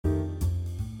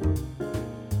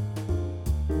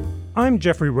I'm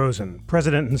Jeffrey Rosen,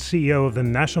 President and CEO of the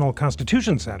National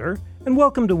Constitution Center, and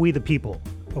welcome to We the People,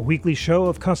 a weekly show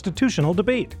of constitutional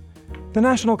debate. The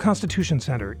National Constitution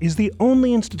Center is the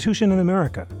only institution in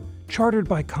America chartered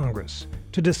by Congress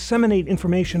to disseminate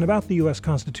information about the U.S.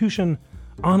 Constitution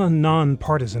on a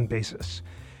nonpartisan basis.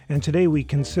 And today we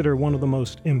consider one of the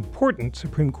most important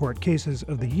Supreme Court cases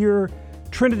of the year,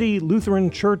 Trinity Lutheran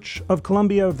Church of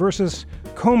Columbia versus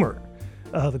Comer.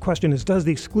 The question is, does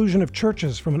the exclusion of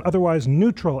churches from an otherwise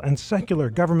neutral and secular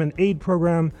government aid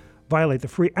program violate the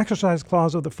Free Exercise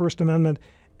Clause of the First Amendment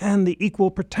and the Equal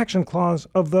Protection Clause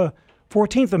of the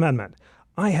 14th Amendment?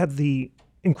 I had the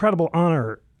incredible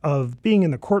honor of being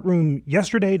in the courtroom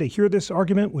yesterday to hear this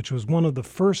argument, which was one of the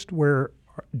first where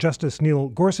Justice Neil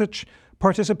Gorsuch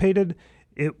participated.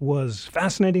 It was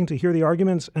fascinating to hear the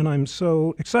arguments, and I'm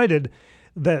so excited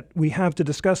that we have to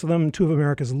discuss them two of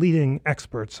America's leading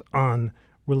experts on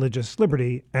religious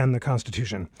liberty and the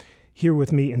Constitution. Here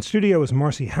with me in studio is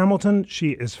Marcy Hamilton.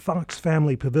 She is Fox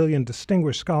Family Pavilion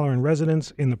Distinguished Scholar in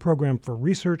Residence in the Program for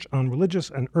Research on Religious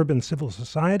and Urban Civil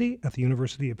Society at the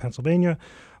University of Pennsylvania.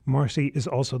 Marcy is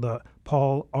also the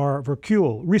Paul R.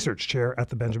 Verkuel Research Chair at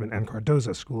the Benjamin N.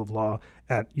 Cardozo School of Law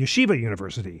at Yeshiva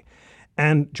University.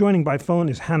 And joining by phone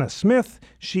is Hannah Smith.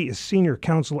 She is senior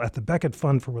counsel at the Becket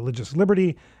Fund for Religious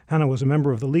Liberty. Hannah was a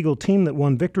member of the legal team that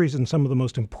won victories in some of the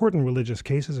most important religious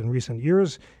cases in recent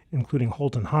years, including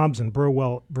Holton Hobbs and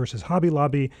Burwell versus Hobby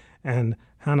Lobby. And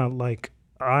Hannah, like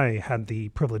I, had the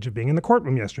privilege of being in the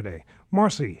courtroom yesterday.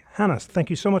 Marcy, Hannah, thank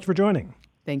you so much for joining.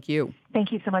 Thank you.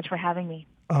 Thank you so much for having me.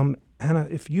 Hannah,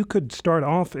 if you could start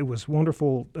off, it was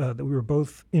wonderful that we were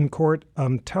both in court.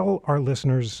 Tell our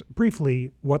listeners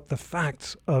briefly what the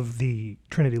facts of the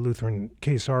Trinity Lutheran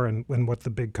case are and what the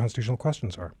big constitutional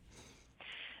questions are.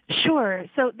 Sure.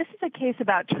 So this is a case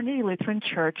about Trinity Lutheran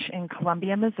Church in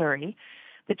Columbia, Missouri.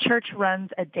 The church runs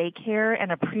a daycare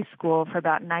and a preschool for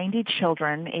about 90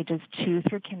 children, ages 2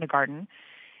 through kindergarten.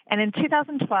 And in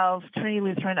 2012, Trinity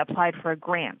Lutheran applied for a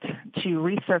grant to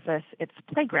resurface its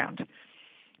playground.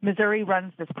 Missouri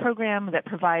runs this program that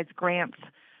provides grants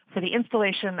for the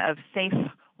installation of safe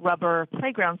rubber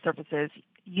playground surfaces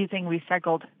using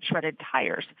recycled shredded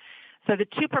tires. So the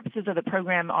two purposes of the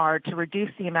program are to reduce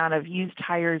the amount of used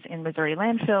tires in Missouri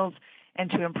landfills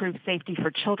and to improve safety for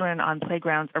children on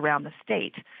playgrounds around the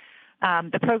state.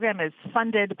 The program is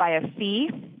funded by a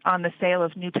fee on the sale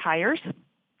of new tires,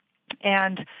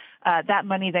 and that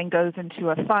money then goes into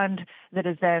a fund that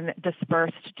is then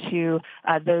dispersed to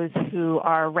those who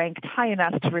are ranked high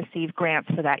enough to receive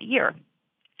grants for that year.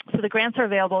 So the grants are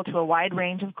available to a wide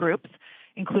range of groups,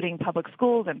 including public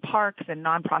schools and parks and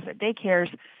nonprofit daycares,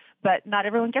 but not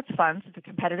everyone gets funds. It's a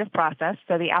competitive process,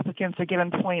 so the applicants are given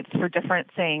points for different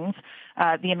things.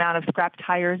 The amount of scrap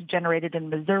tires generated in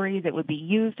Missouri that would be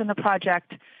used in the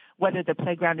project, whether the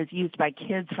playground is used by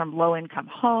kids from low-income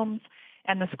homes,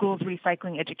 and the school's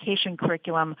recycling education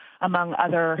curriculum, among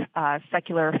other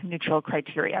secular neutral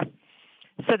criteria.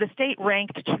 So the state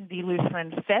ranked Trinity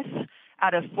Lutheran fifth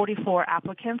out of 44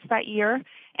 applicants that year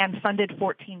and funded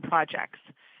 14 projects.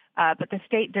 But the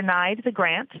state denied the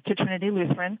grant to Trinity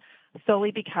Lutheran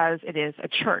solely because it is a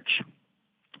church.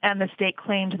 And the state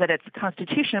claimed that its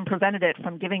constitution prevented it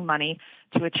from giving money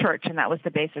to a church, and that was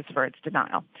the basis for its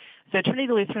denial. So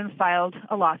Trinity Lutheran filed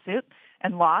a lawsuit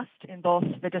and lost in both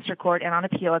the district court and on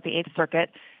appeal at the Eighth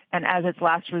Circuit. And as its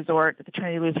last resort, the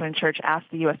Trinity Lutheran Church asked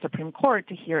the U.S. Supreme Court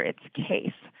to hear its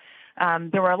case.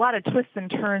 There were a lot of twists and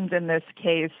turns in this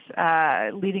case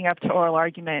leading up to oral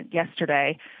argument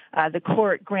yesterday. The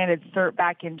court granted cert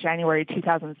back in January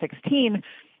 2016. It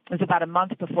was about a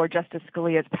month before Justice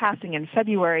Scalia's passing in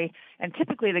February, and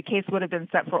typically the case would have been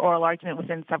set for oral argument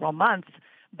within several months,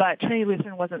 but Trinity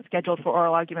Lutheran wasn't scheduled for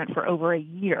oral argument for over a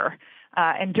year.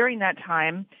 And during that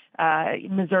time,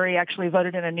 Missouri actually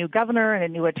voted in a new governor and a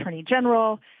new attorney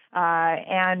general,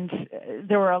 and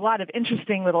there were a lot of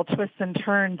interesting little twists and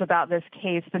turns about this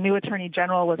case. The new attorney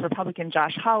general was Republican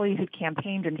Josh Hawley, who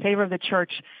campaigned in favor of the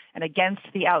church and against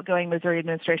the outgoing Missouri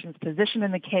administration's position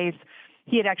in the case.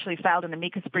 He had actually filed an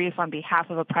amicus brief on behalf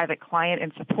of a private client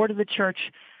in support of the church.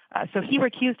 So he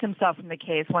recused himself from the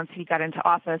case once he got into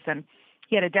office, and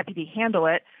he had a deputy handle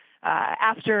it.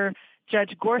 After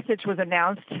Judge Gorsuch was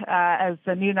announced as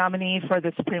the new nominee for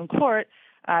the Supreme Court,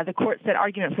 the court set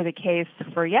argument for the case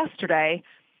for yesterday.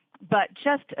 But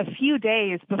just a few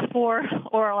days before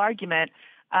oral argument,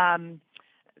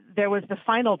 there was the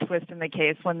final twist in the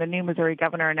case when the new Missouri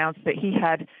governor announced that he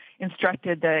had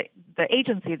instructed the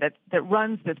agency that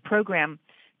runs this program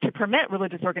to permit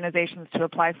religious organizations to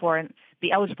apply for and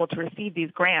be eligible to receive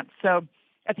these grants. So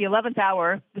At the 11th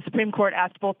hour, the Supreme Court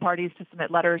asked both parties to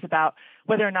submit letters about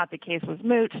whether or not the case was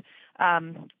moot,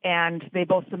 and they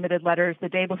both submitted letters the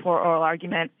day before oral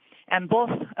argument, and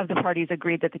both of the parties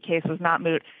agreed that the case was not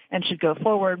moot and should go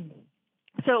forward.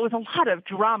 So it was a lot of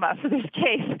drama for this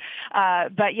case.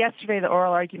 But yesterday, the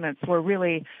oral arguments were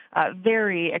really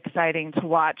very exciting to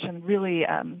watch, and really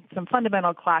some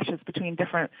fundamental clashes between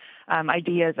different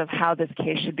ideas of how this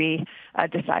case should be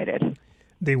decided.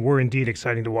 They were indeed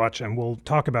exciting to watch, and we'll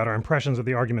talk about our impressions of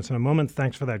the arguments in a moment.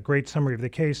 Thanks for that great summary of the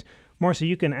case. Marcy,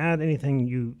 you can add anything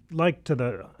you like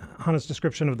to Hannah's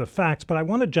description of the facts, but I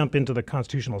want to jump into the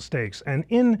constitutional stakes. And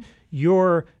in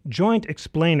your joint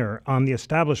explainer on the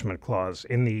Establishment Clause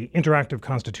in the Interactive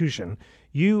Constitution,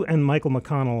 you and Michael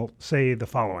McConnell say the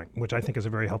following, which I think is a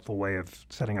very helpful way of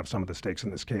setting up some of the stakes in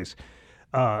this case.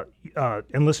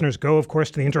 And listeners, go, of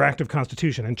course, to the Interactive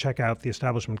Constitution and check out the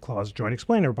Establishment Clause Joint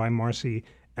Explainer by Marcy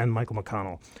and Michael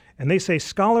McConnell. And they say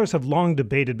scholars have long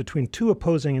debated between two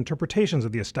opposing interpretations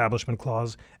of the Establishment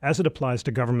Clause as it applies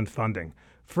to government funding.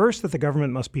 First, that the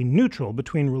government must be neutral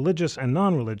between religious and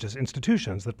non-religious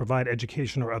institutions that provide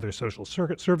education or other social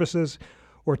services.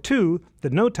 Or two,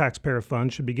 that no taxpayer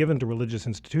funds should be given to religious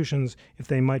institutions if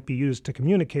they might be used to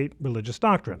communicate religious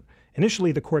doctrine.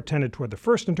 Initially, the court tended toward the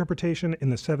first interpretation. In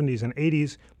the 70s and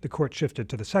 80s, the court shifted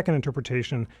to the second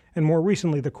interpretation. And more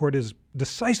recently, the court has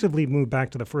decisively moved back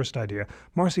to the first idea.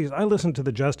 Marcy, as I listened to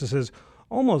the justices,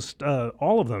 almost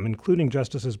all of them, including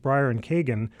Justices Breyer and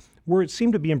Kagan,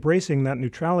 seemed to be embracing that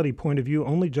neutrality point of view.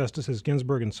 Only Justices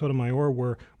Ginsburg and Sotomayor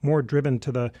were more driven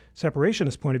to the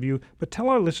separationist point of view. But tell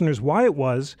our listeners why it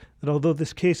was that although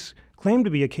this case claimed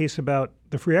to be a case about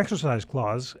the Free Exercise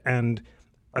Clause and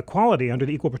equality under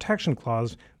the Equal Protection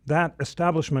Clause, that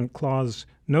Establishment Clause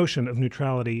notion of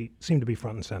neutrality seemed to be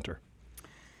front and center.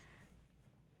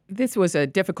 This was a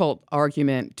difficult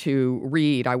argument to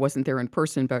read. I wasn't there in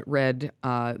person, but read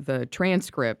the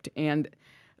transcript. And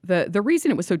the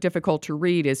reason it was so difficult to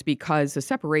read is because the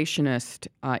separationist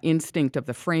instinct of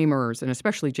the framers, and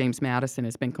especially James Madison,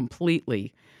 has been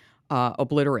completely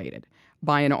obliterated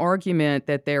by an argument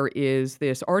that there is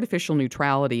this artificial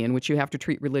neutrality in which you have to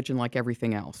treat religion like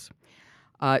everything else.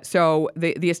 So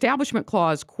the Establishment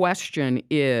Clause question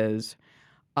is,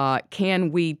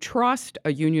 can we trust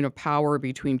a union of power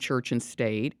between church and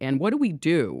state? And what do we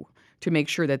do to make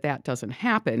sure that that doesn't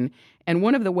happen? And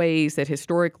one of the ways that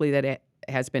historically that it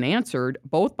has been answered,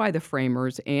 both by the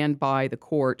framers and by the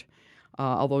court,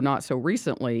 although not so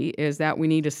recently, is that we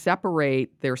need to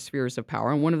separate their spheres of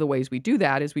power. And one of the ways we do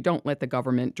that is we don't let the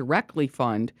government directly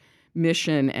fund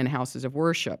mission and houses of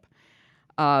worship.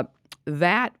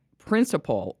 That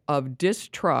principle of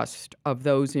distrust of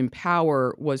those in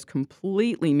power was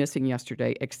completely missing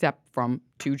yesterday, except from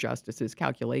two justices'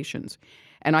 calculations.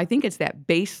 And I think it's that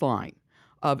baseline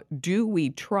of, do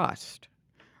we trust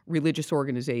religious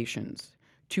organizations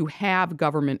to have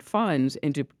government funds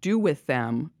and to do with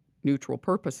them neutral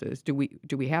purposes? Do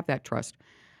we have that trust?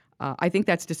 I think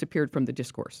that's disappeared from the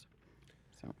discourse.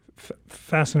 So.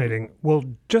 Fascinating. Well,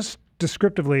 just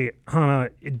descriptively, Hannah,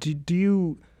 do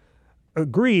you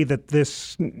agree that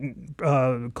this,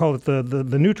 call it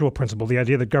the neutral principle, the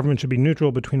idea that government should be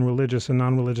neutral between religious and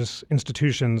non-religious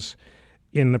institutions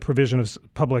in the provision of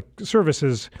public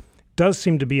services, does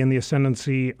seem to be in the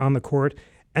ascendancy on the court?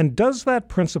 And does that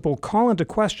principle call into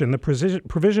question the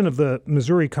provision of the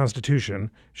Missouri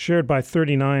Constitution, shared by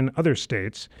 39 other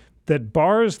states, that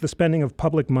bars the spending of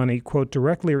public money, quote,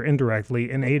 directly or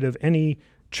indirectly, in aid of any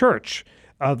church?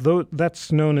 Though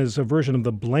that's known as a version of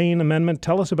the Blaine Amendment.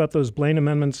 Tell us about those Blaine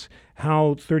Amendments,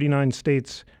 how 39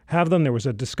 states have them. There was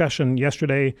a discussion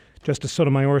yesterday. Justice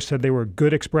Sotomayor said they were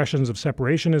good expressions of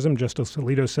separationism. Justice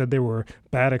Alito said they were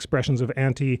bad expressions of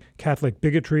anti-Catholic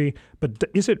bigotry. But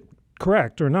is it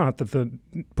correct or not that the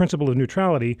principle of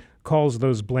neutrality calls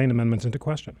those Blaine Amendments into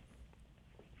question?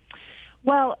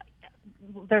 Well,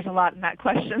 there's a lot in that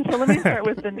question. So let me start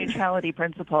with the neutrality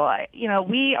principle.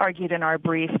 We argued in our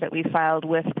brief that we filed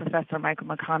with Professor Michael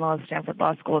McConnell of Stanford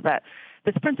Law School that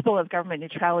this principle of government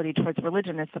neutrality towards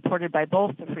religion is supported by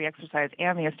both the Free Exercise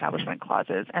and the Establishment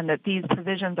Clauses, and that these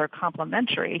provisions are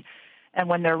complementary. And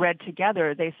when they're read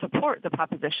together, they support the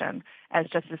proposition, as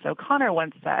Justice O'Connor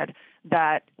once said,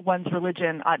 that one's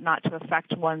religion ought not to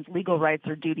affect one's legal rights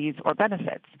or duties or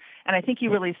benefits. And I think you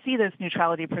really see this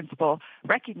neutrality principle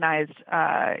recognized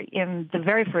in the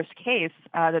very first case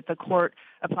that the court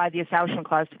applied the Establishment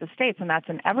Clause to the states, and that's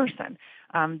in Everson.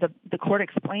 The court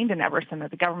explained in Everson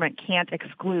that the government can't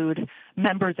exclude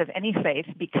members of any faith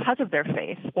because of their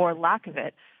faith or lack of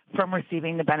it from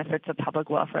receiving the benefits of public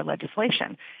welfare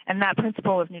legislation. And that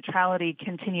principle of neutrality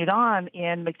continued on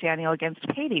in McDaniel against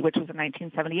Patey, which was a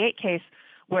 1978 case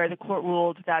where the court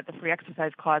ruled that the Free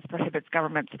Exercise Clause prohibits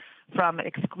governments from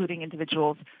excluding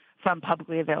individuals from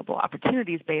publicly available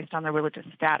opportunities based on their religious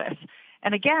status.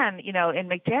 And again, in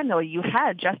McDaniel, you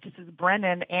had Justices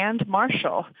Brennan and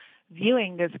Marshall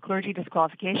viewing this clergy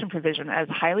disqualification provision as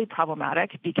highly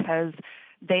problematic because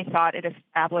they thought it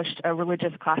established a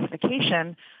religious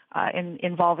classification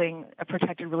involving a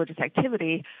protected religious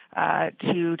activity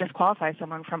to disqualify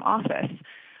someone from office.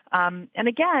 And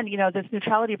again, this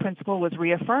neutrality principle was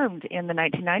reaffirmed in the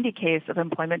 1990 case of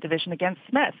Employment Division against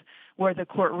Smith, where the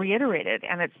court reiterated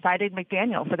and it cited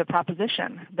McDaniel for the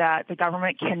proposition that the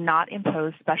government cannot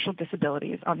impose special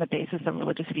disabilities on the basis of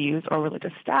religious views or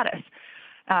religious status.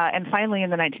 And finally,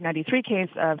 in the 1993 case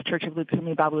of Church of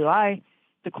Lukumi Babalui,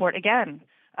 the court again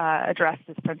addressed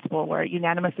this principle where it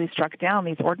unanimously struck down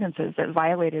these ordinances that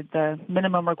violated the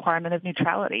minimum requirement of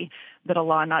neutrality, that a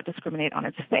law not discriminate on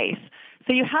its face.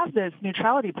 So you have this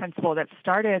neutrality principle that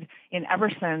started in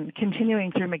Everson,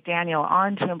 continuing through McDaniel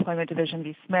on to Employment Division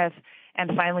v. Smith, and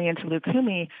finally into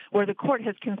Lukumi, where the court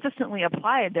has consistently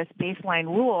applied this baseline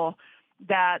rule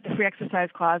that the Free Exercise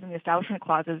Clause and the Establishment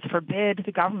Clauses forbid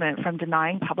the government from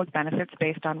denying public benefits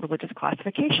based on religious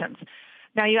classifications.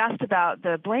 Now, you asked about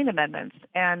the Blaine Amendments,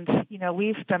 and,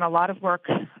 we've done a lot of work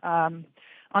on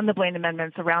the Blaine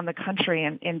Amendments around the country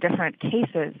in different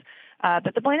cases.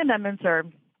 But the Blaine Amendments are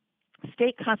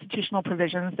state constitutional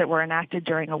provisions that were enacted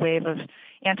during a wave of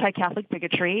anti-Catholic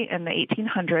bigotry in the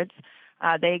 1800s.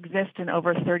 They exist in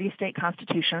over 30 state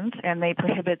constitutions, and they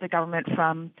prohibit the government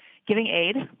from giving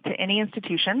aid to any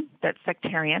institution that's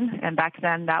sectarian, and back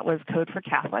then that was code for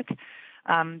Catholic.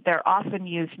 They're often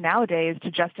used nowadays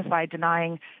to justify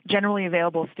denying generally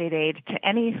available state aid to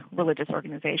any religious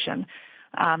organization.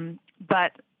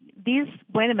 But these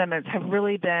Blaine Amendments have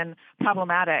really been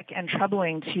problematic and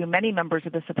troubling to many members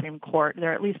of the Supreme Court.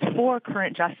 There are at least 4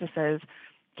 current justices,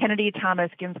 Kennedy,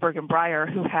 Thomas, Ginsburg, and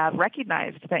Breyer, who have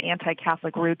recognized the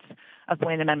anti-Catholic roots of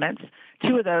Blaine Amendments.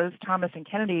 2 of those, Thomas and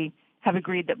Kennedy, have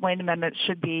agreed that Blaine Amendments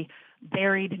should be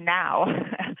buried now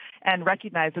and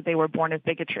recognize that they were born of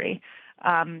bigotry.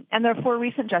 And there are 4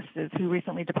 recent justices who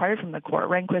recently departed from the court,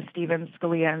 Rehnquist, Stevens,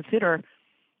 Scalia, and Souter,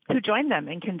 who joined them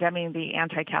in condemning the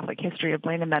anti-Catholic history of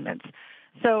Blaine Amendments.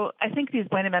 So I think these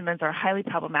Blaine Amendments are highly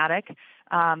problematic,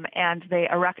 and they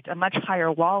erect a much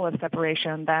higher wall of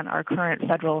separation than our current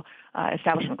federal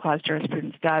Establishment Clause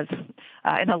jurisprudence does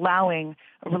in allowing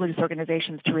religious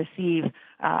organizations to receive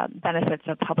benefits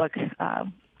of public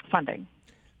funding.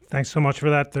 Thanks so much for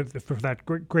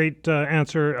that great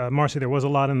answer. Marcy, there was a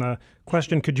lot in the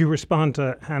question. Could you respond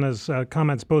to Hannah's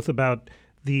comments both about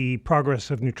the progress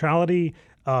of neutrality,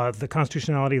 the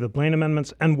constitutionality of the Blaine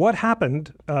Amendments, and what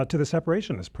happened to the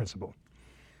separationist principle?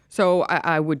 So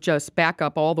I would just back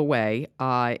up all the way.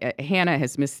 Hannah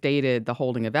has misstated the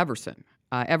holding of Everson.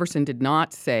 Everson did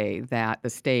not say that the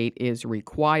state is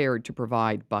required to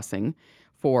provide busing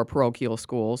for parochial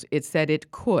schools. It said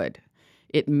it could.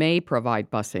 It may provide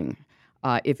busing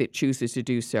if it chooses to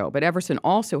do so. But Everson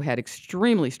also had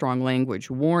extremely strong language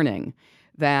warning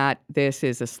that this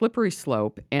is a slippery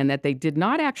slope and that they did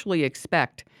not actually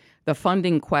expect the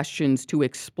funding questions to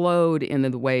explode in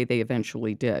the way they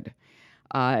eventually did.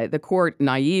 The court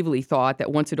naively thought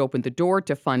that once it opened the door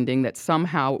to funding, that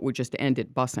somehow it would just end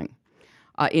at busing.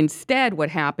 Instead, what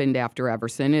happened after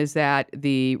Everson is that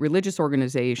the religious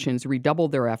organizations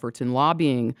redoubled their efforts in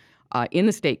lobbying in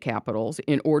the state capitals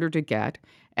in order to get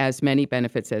as many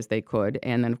benefits as they could,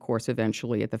 and then, of course,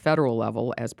 eventually at the federal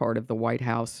level as part of the White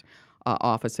House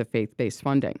Office of Faith-Based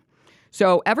Funding.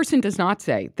 So Everson does not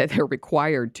say that they're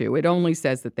required to. It only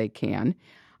says that they can.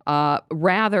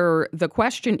 Rather, the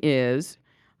question is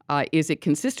it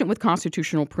consistent with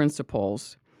constitutional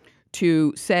principles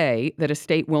to say that a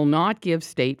state will not give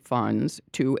state funds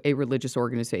to a religious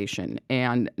organization?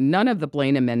 And none of the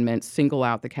Blaine Amendments single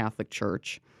out the Catholic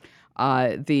Church.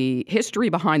 The history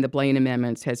behind the Blaine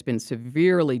Amendments has been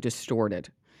severely distorted.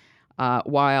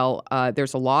 While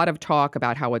there's a lot of talk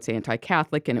about how it's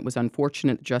anti-Catholic, and it was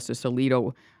unfortunate that Justice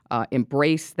Alito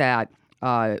embraced that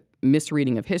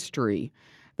misreading of history,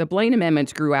 the Blaine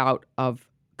Amendments grew out of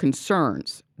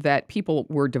concerns that people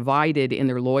were divided in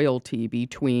their loyalty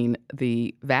between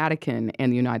the Vatican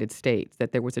and the United States,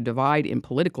 that there was a divide in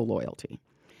political loyalty.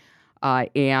 But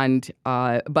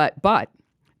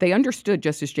they understood,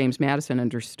 just as James Madison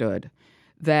understood,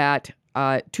 that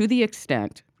to the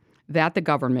extent that the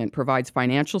government provides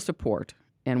financial support,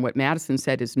 and what Madison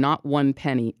said is not one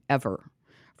penny ever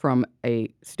from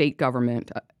a state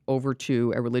government over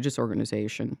to a religious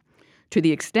organization, to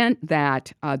the extent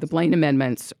that the Blaine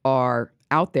Amendments are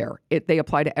out there, they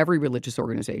apply to every religious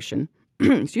organization,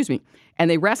 excuse me, and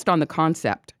they rest on the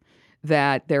concept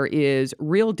that there is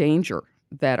real danger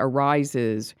that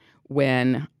arises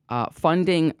when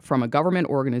funding from a government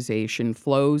organization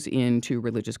flows into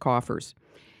religious coffers.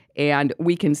 And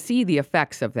we can see the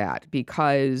effects of that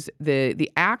because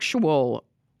the actual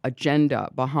agenda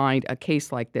behind a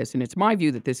case like this, and it's my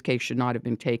view that this case should not have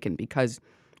been taken because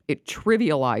it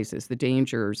trivializes the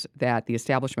dangers that the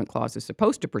Establishment Clause is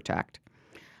supposed to protect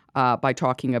by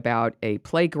talking about a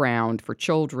playground for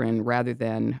children rather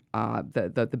than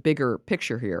the bigger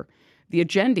picture here. The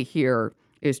agenda here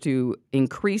is to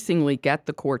increasingly get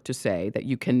the court to say that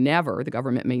the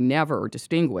government may never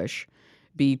distinguish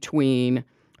between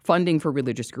funding for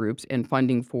religious groups and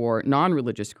funding for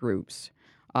non-religious groups.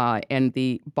 And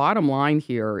the bottom line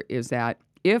here is that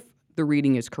if the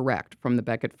reading is correct from the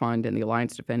Becket Fund and the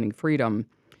Alliance Defending Freedom,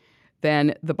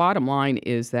 then the bottom line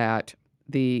is that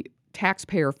the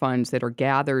taxpayer funds that are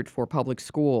gathered for public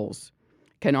schools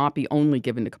cannot be only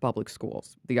given to public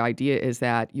schools. The idea is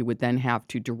that you would then have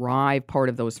to derive part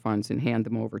of those funds and hand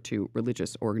them over to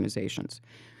religious organizations.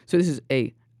 So this is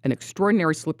an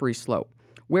extraordinary slippery slope.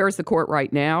 Where is the court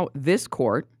right now? This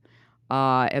court,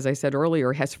 as I said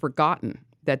earlier, has forgotten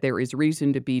that there is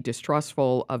reason to be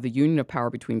distrustful of the union of power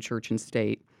between church and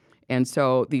state. And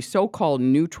so the so-called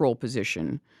neutral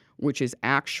position, which is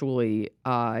actually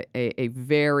a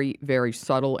very, very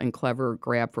subtle and clever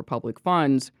grab for public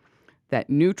funds, that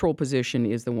neutral position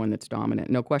is the one that's dominant.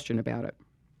 No question about it.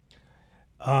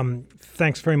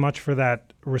 Thanks very much for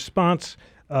that response.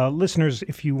 Listeners,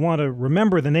 if you want to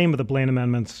remember the name of the Blaine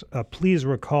amendments, please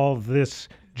recall this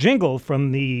jingle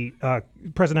from the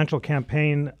presidential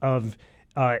campaign of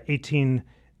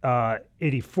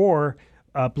 1884.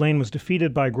 Blaine was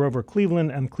defeated by Grover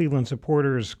Cleveland, and Cleveland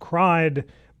supporters cried,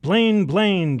 "Blaine,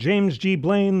 Blaine, James G.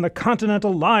 Blaine, the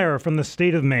continental liar from the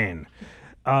state of Maine."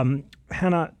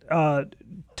 Hannah,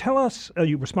 tell us,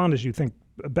 you respond as you think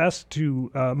best to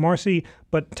Marcy,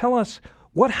 but tell us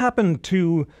what happened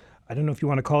to, I don't know if you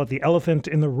want to call it the elephant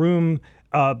in the room,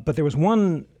 but there was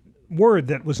one word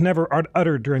that was never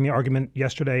uttered during the argument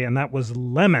yesterday, and that was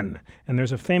lemon. And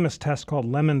there's a famous test called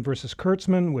Lemon versus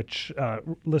Kurtzman, which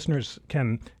listeners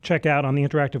can check out on the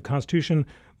Interactive Constitution.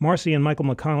 Marcy and Michael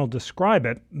McConnell describe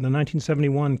it, the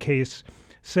 1971 case,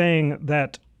 saying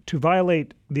that to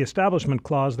violate the Establishment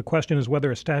Clause, the question is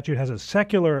whether a statute has a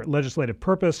secular legislative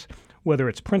purpose, whether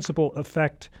its principal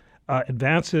effect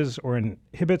advances or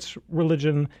inhibits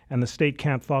religion, and the state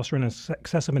can't foster an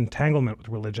excessive entanglement with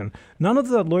religion. None of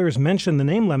the lawyers mentioned the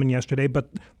name Lemon yesterday, but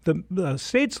the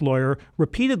state's lawyer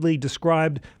repeatedly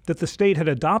described that the state had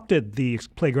adopted the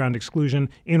playground exclusion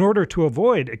in order to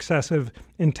avoid excessive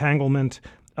entanglement,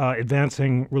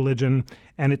 advancing religion.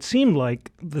 And it seemed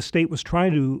like the state was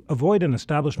trying to avoid an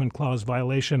Establishment Clause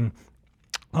violation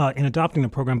in adopting the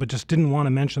program, but just didn't want to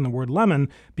mention the word lemon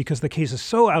because the case is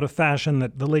so out of fashion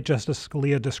that the late Justice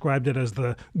Scalia described it as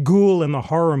the ghoul in the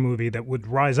horror movie that would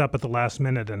rise up at the last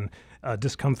minute and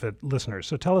discomfit listeners.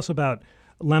 So tell us about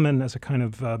lemon as a kind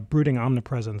of brooding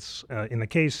omnipresence in the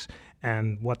case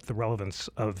and what the relevance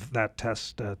of that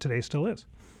test today still is.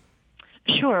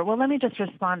 Sure. Well, let me just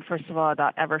respond, first of all,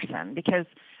 about Everson, because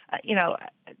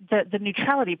the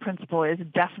neutrality principle is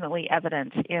definitely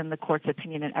evident in the court's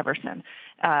opinion in Everson.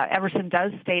 Everson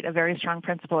does state a very strong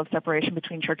principle of separation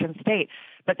between church and state,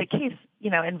 but the case,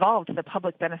 involved the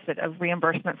public benefit of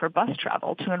reimbursement for bus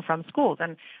travel to and from schools.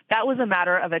 And that was a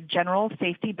matter of a general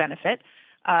safety benefit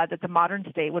that the modern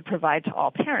state would provide to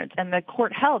all parents. And the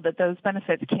court held that those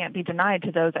benefits can't be denied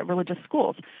to those at religious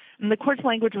schools. And the court's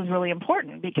language was really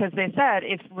important because they said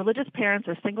if religious parents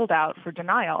are singled out for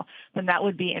denial, then that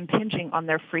would be impinging on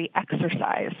their free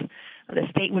exercise. The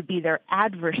state would be their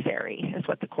adversary, is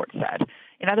what the court said.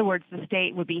 In other words, the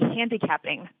state would be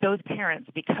handicapping those parents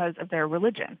because of their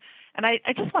religion. And I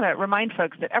just want to remind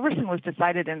folks that Everson was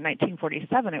decided in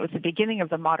 1947. It was the beginning of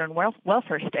the modern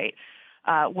welfare state.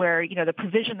 Where the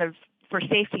provision for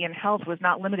safety and health was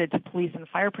not limited to police and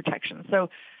fire protection.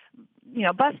 So,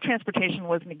 bus transportation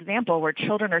was an example where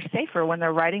children are safer when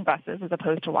they're riding buses as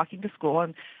opposed to walking to school,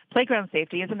 and playground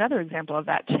safety is another example of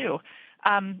that too.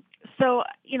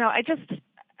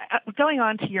 Going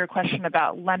on to your question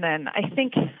about lemon, I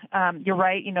think you're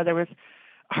right. There was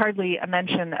hardly a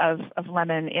mention of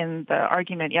lemon in the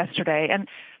argument yesterday, and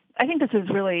I think this is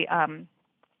really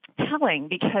telling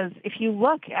because if you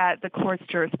look at the court's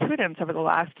jurisprudence over the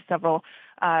last several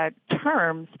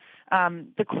terms,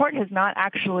 the court has not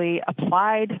actually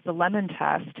applied the Lemon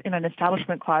test in an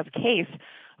Establishment Clause case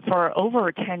for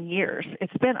over 10 years.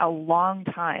 It's been a long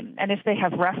time. And if they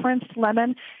have referenced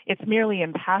Lemon, it's merely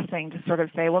in passing to sort of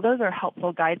say, well, those are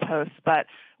helpful guideposts, but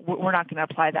we're not going to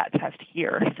apply that test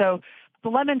here. So The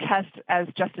Lemon Test, as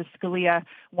Justice Scalia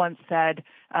once said,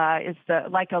 is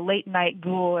like a late-night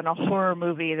ghoul in a horror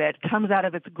movie that comes out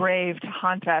of its grave to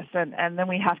haunt us, and then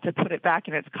we have to put it back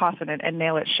in its coffin and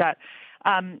nail it shut.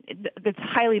 It's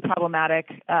highly problematic.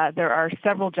 There are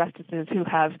several justices who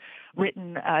have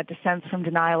written dissents from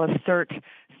denial of cert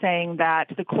saying that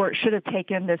the court should have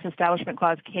taken this Establishment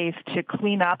Clause case to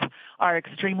clean up our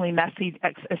extremely messy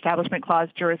Establishment Clause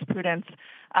jurisprudence.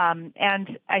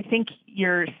 And I think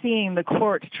you're seeing the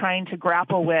court trying to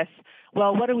grapple with,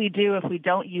 well, what do we do if we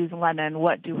don't use Lemon?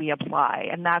 What do we apply?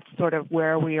 And that's sort of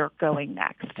where we are going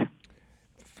next.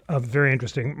 Very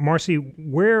interesting. Marcy,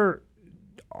 where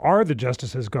are the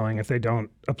justices going if they don't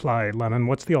apply Lemon?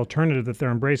 What's the alternative that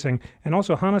they're embracing? And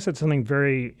also, Hannah said something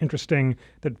very interesting,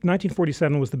 that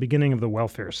 1947 was the beginning of the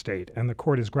welfare state, and the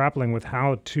court is grappling with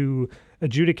how to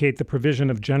adjudicate the provision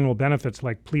of general benefits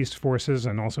like police forces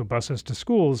and also buses to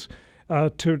schools,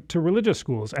 to religious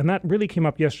schools. And that really came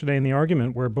up yesterday in the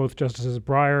argument where both Justices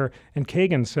Breyer and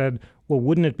Kagan said, well,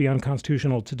 wouldn't it be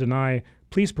unconstitutional to deny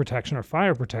police protection or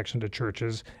fire protection to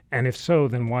churches? And if so,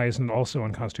 then why isn't it also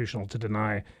unconstitutional to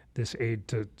deny this aid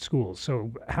to schools?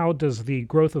 So how does the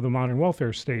growth of the modern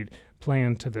welfare state play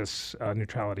into this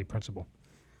neutrality principle?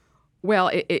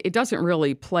 Well, it doesn't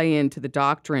really play into the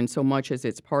doctrine so much as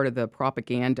it's part of the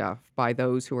propaganda by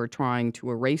those who are trying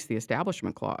to erase the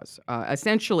Establishment Clause.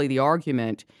 Essentially, the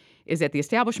argument is that the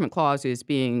Establishment Clause is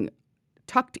being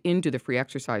tucked into the Free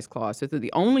Exercise Clause, so that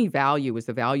the only value is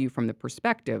the value from the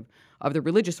perspective of the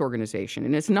religious organization,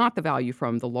 and it's not the value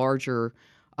from the larger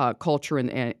culture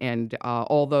and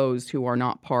all those who are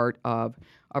not part of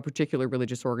a particular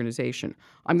religious organization.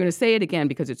 I'm going to say it again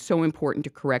because it's so important to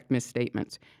correct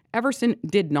misstatements. Everson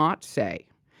did not say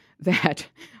that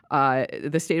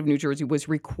the state of New Jersey was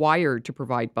required to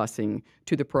provide busing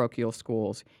to the parochial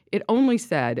schools. It only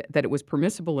said that it was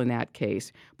permissible in that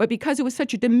case, but because it was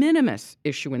such a de minimis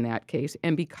issue in that case,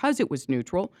 and because it was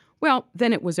neutral, well,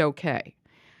 then it was okay.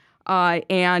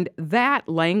 And that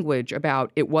language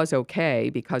about it was okay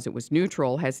because it was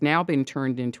neutral has now been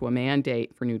turned into a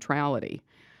mandate for neutrality.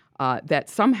 That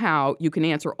somehow you can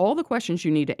answer all the questions you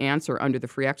need to answer under the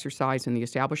Free Exercise and the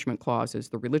Establishment Clauses,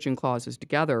 the religion clauses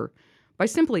together, by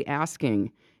simply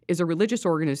asking, is a religious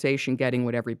organization getting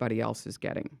what everybody else is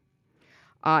getting?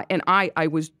 And I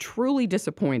was truly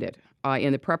disappointed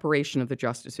in the preparation of the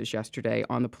justices yesterday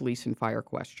on the police and fire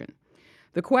question.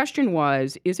 The question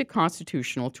was, is it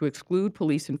constitutional to exclude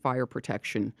police and fire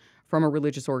protection from a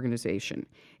religious organization?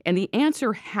 And the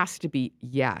answer has to be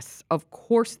yes. Of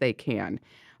course they can.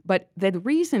 But the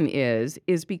reason is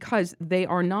because they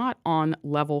are not on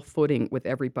level footing with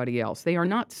everybody else. They are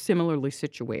not similarly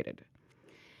situated.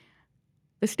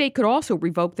 The state could also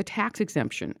revoke the tax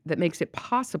exemption that makes it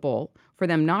possible for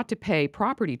them not to pay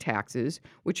property taxes,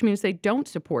 which means they don't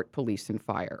support police and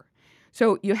fire.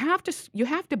 So you have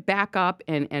to back up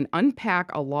and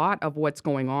unpack a lot of what's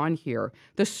going on here.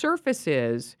 The surface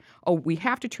is, we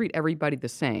have to treat everybody the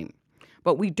same.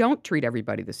 But we don't treat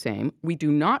everybody the same. We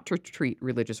do not treat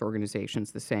religious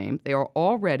organizations the same. They are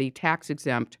already tax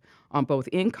exempt on both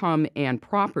income and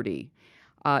property,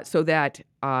 so that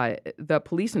the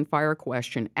police and fire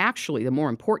question, actually the more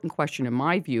important question in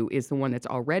my view, is the one that's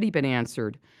already been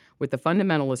answered with the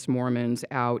fundamentalist Mormons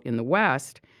out in the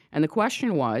West. And the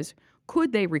question was,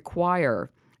 could they require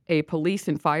a police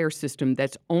and fire system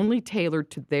that's only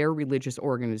tailored to their religious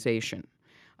organization?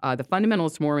 The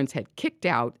fundamentalist Mormons had kicked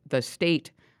out the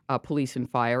state police and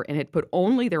fire and had put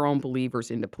only their own believers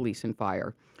into police and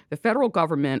fire. The federal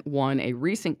government won a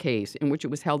recent case in which it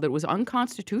was held that it was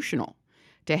unconstitutional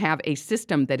to have a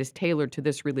system that is tailored to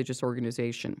this religious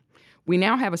organization. We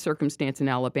now have a circumstance in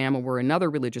Alabama where another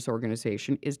religious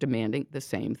organization is demanding the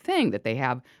same thing, that they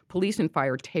have police and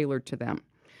fire tailored to them.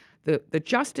 The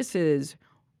justices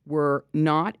were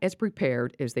not as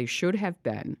prepared as they should have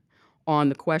been on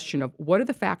the question of what are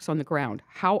the facts on the ground?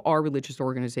 How are religious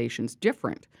organizations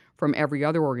different from every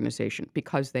other organization?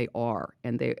 Because they are,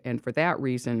 and for that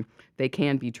reason, they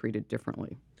can be treated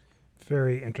differently.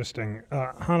 Very interesting.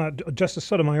 Hannah, Justice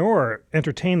Sotomayor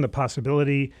entertained the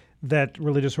possibility that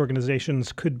religious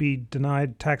organizations could be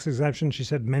denied tax exemption. She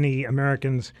said many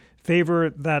Americans favor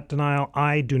that denial.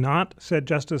 I do not, said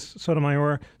Justice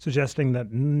Sotomayor, suggesting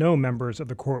that no members of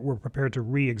the court were prepared to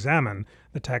re-examine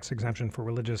the tax exemption for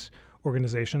religious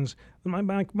organizations.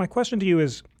 My question to you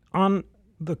is, on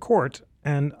the court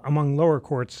and among lower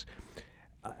courts,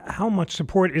 how much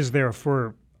support is there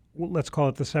for, let's call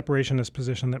it the separationist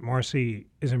position that Marcy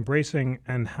is embracing,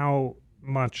 and how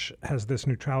much has this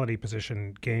neutrality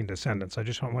position gained ascendance? I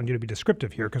just want you to be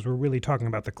descriptive here, because we're really talking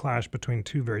about the clash between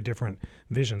two very different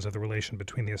visions of the relation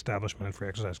between the establishment and free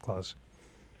exercise clause.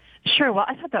 Sure. Well,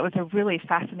 I thought that was a really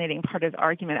fascinating part of the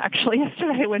argument. Actually,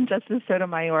 yesterday when Justice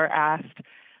Sotomayor asked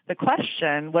the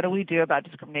question, what do we do about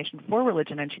discrimination for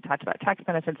religion? And she talked about tax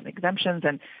benefits and exemptions.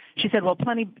 And she said, well,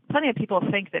 plenty of people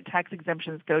think that tax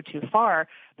exemptions go too far.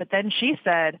 But then she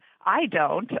said, I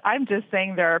don't. I'm just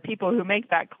saying there are people who make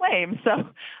that claim. So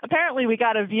apparently we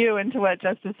got a view into what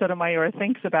Justice Sotomayor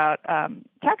thinks about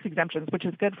tax exemptions, which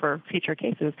is good for future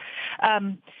cases.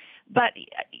 But,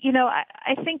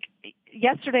 I think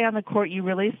yesterday on the court, you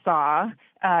really saw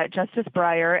Justice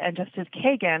Breyer and Justice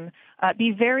Kagan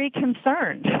be very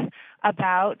concerned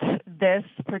about this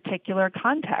particular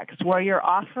context where you're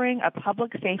offering a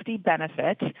public safety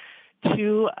benefit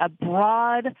to a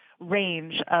broad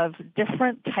range of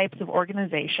different types of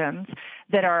organizations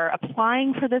that are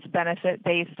applying for this benefit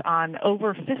based on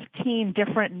over 15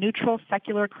 different neutral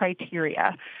secular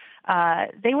criteria.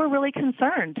 They were really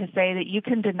concerned to say that you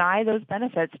can deny those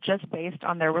benefits just based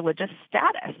on their religious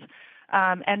status.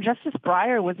 And Justice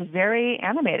Breyer was very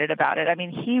animated about it. I mean,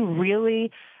 he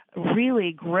really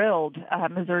grilled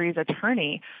Missouri's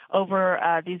attorney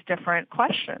over these different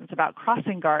questions about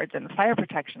crossing guards and fire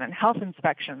protection and health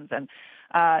inspections and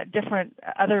different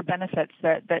other benefits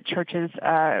that churches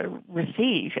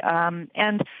receive.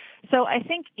 And so I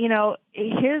think,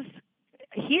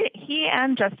 he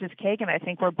and Justice Kagan, I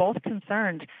think, were both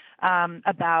concerned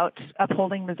about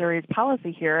upholding Missouri's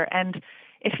policy here. And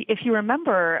if you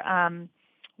remember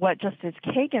what Justice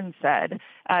Kagan said,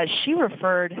 she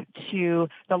referred to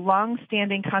the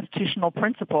longstanding constitutional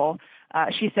principle.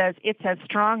 She says it's as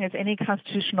strong as any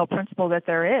constitutional principle that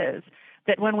there is,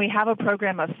 that when we have a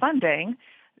program of funding,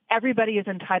 everybody is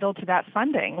entitled to that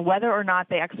funding, whether or not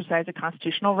they exercise a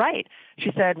constitutional right. She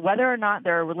said, whether or not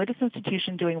they're a religious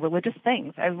institution doing religious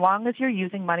things, as long as you're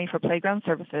using money for playground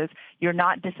services, you're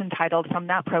not disentitled from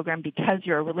that program because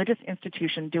you're a religious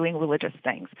institution doing religious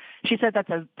things. She said that's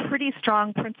a pretty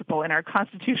strong principle in our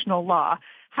constitutional law.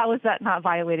 How is that not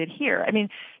violated here? I mean,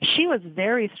 she was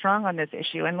very strong on this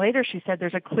issue. And later she said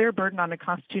there's a clear burden on the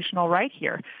constitutional right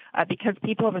here because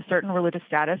people of a certain religious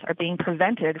status are being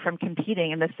prevented from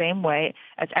competing in the same way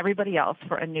as everybody else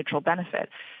for a neutral benefit.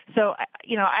 So,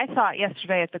 I thought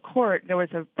yesterday at the court there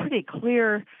was a pretty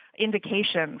clear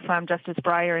indication from Justice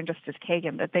Breyer and Justice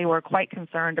Kagan that they were quite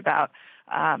concerned about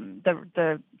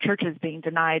the churches being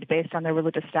denied based on their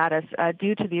religious status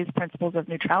due to these principles of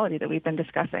neutrality that we've been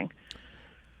discussing.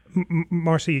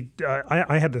 Marcy,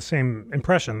 I had the same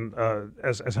impression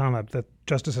as Hannah, that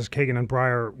Justices Kagan and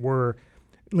Breyer were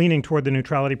leaning toward the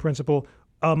neutrality principle.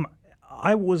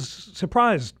 I was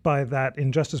surprised by that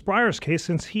in Justice Breyer's case,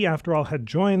 since he, after all, had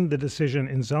joined the decision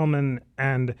in Zellman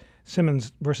and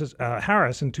Simmons versus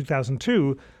Harris in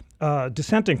 2002,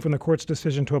 dissenting from the court's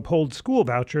decision to uphold school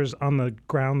vouchers on the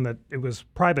ground that it was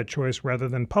private choice rather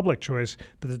than public choice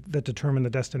that determined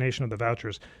the destination of the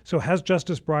vouchers. So has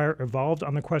Justice Breyer evolved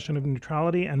on the question of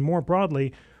neutrality? And more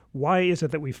broadly, why is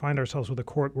it that we find ourselves with a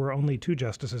court where only two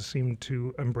justices seem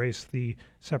to embrace the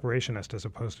separationist as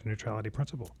opposed to neutrality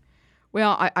principle?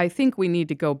 Well, I think we need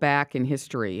to go back in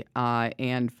history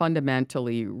and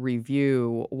fundamentally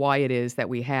review why it is that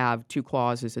we have two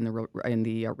clauses in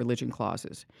the religion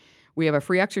clauses. We have a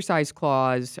free exercise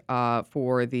clause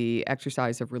for the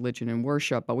exercise of religion and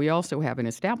worship, but we also have an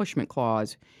establishment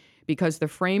clause because the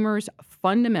framers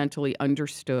fundamentally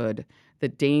understood the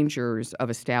dangers of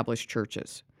established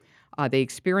churches. They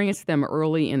experienced them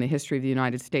early in the history of the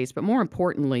United States, but more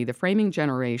importantly, the framing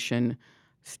generation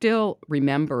still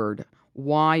remembered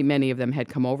why many of them had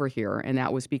come over here, and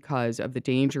that was because of the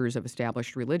dangers of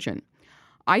established religion.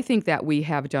 I think that we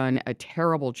have done a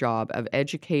terrible job of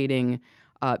educating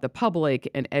the public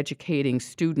and educating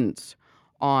students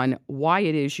on why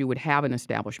it is you would have an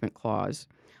establishment clause.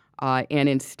 And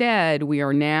instead, we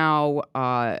are now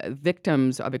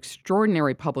victims of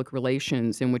extraordinary public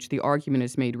relations in which the argument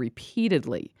is made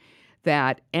repeatedly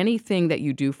that anything that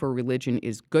you do for religion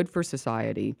is good for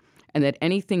society, and that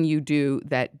anything you do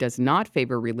that does not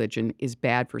favor religion is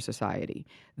bad for society.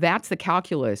 That's the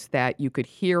calculus that you could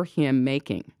hear him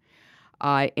making.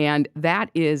 And that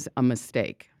is a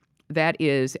mistake. That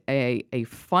is a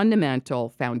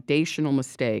fundamental, foundational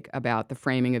mistake about the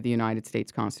framing of the United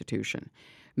States Constitution.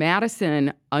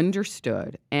 Madison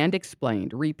understood and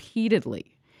explained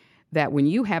repeatedly that when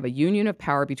you have a union of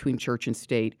power between church and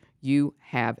state, you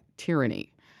have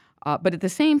tyranny. But at the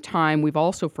same time, we've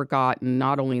also forgotten,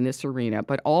 not only in this arena,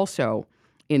 but also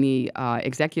in the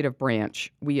executive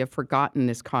branch, we have forgotten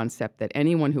this concept that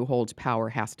anyone who holds power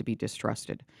has to be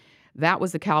distrusted. That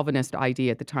was the Calvinist idea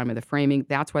at the time of the framing.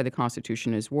 That's why the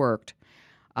Constitution has worked.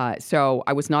 So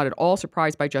I was not at all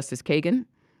surprised by Justice Kagan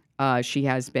She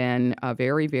has been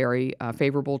very, very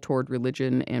favorable toward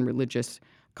religion and religious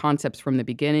concepts from the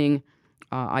beginning.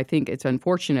 I think it's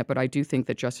unfortunate, but I do think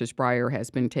that Justice Breyer has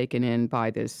been taken in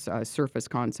by this surface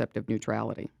concept of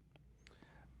neutrality.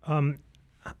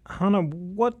 Hannah,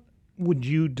 what would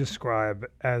you describe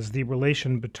as the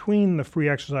relation between the Free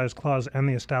Exercise Clause and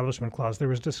the Establishment Clause? There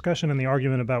was discussion in the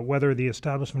argument about whether the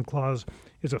Establishment Clause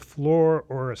is a floor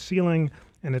or a ceiling,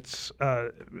 and it's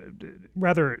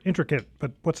rather intricate,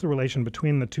 but what's the relation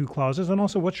between the two clauses? And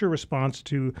also, what's your response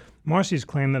to Marcy's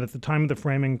claim that at the time of the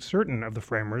framing, certain of the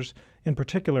framers, in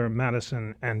particular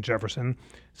Madison and Jefferson,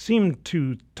 seemed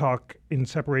to talk in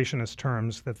separationist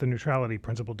terms that the neutrality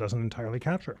principle doesn't entirely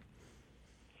capture?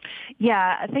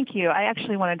 Yeah, thank you. I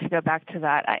actually wanted to go back to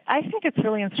that. I think it's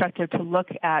really instructive to look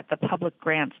at the public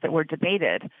grants that were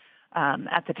debated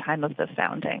at the time of the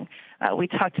founding. We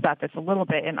talked about this a little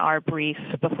bit in our brief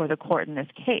before the court in this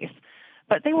case,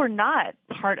 but they were not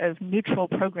part of neutral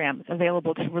programs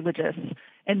available to religious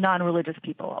and non-religious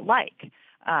people alike,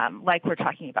 like we're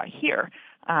talking about here.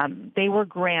 They were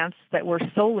grants that were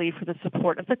solely for the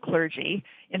support of the clergy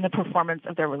in the performance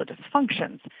of their religious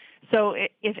functions. So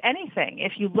if anything,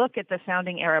 if you look at the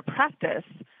founding era practice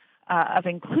of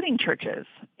including churches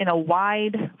in a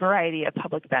wide variety of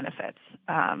public benefits,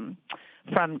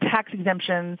 from tax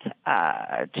exemptions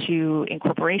to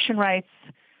incorporation rights,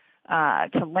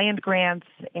 to land grants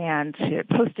and to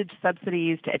postage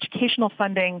subsidies, to educational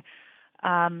funding,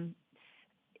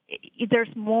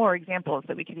 there's more examples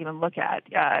that we could even look at.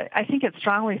 I think it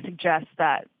strongly suggests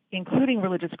that including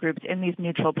religious groups in these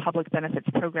neutral public benefits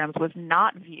programs was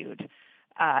not viewed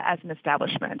as an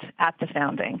establishment at the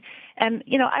founding. And,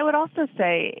 I would also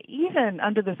say, even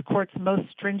under this court's most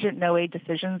stringent no-aid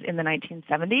decisions in the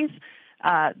 1970s,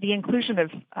 the inclusion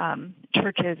of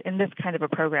churches in this kind of a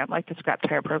program, like the scrap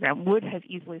tire program, would have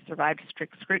easily survived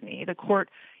strict scrutiny. The court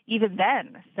even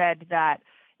then said that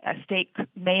a state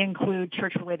may include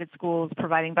church-related schools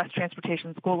providing bus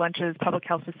transportation, school lunches, public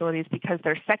health facilities because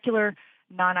they're secular,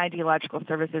 non-ideological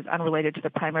services unrelated to the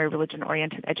primary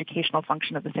religion-oriented educational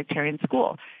function of the sectarian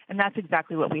school. And that's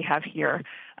exactly what we have here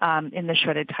in the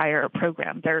shredded tire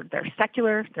program. They're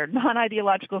secular, they're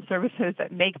non-ideological services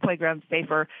that make playgrounds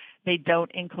safer. They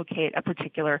don't inculcate a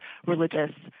particular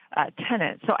religious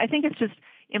tenet. So I think it's just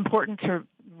important to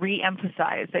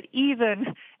re-emphasize that even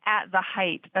at the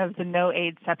height of the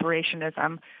no-aid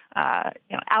separationism,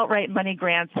 outright money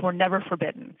grants were never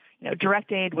forbidden.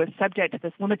 Direct aid was subject to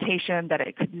this limitation that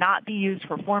it could not be used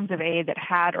for forms of aid that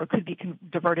had or could be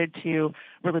diverted to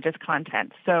religious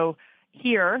content. So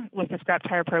here, with the scrap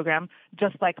tire program,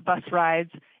 just like bus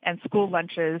rides and school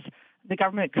lunches, the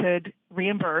government could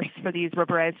reimburse for these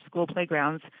rubberized school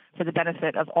playgrounds for the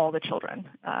benefit of all the children,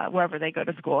 wherever they go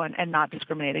to school, and not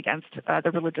discriminate against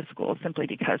the religious schools simply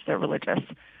because they're religious.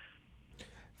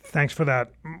 Thanks for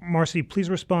that. Marcy, please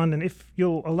respond. And if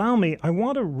you'll allow me, I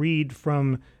want to read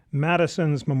from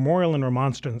Madison's Memorial and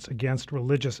Remonstrance Against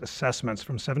Religious Assessments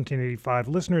from 1785.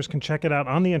 Listeners can check it out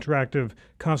on the interactive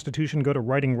Constitution. Go to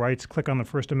Writing Rights, click on the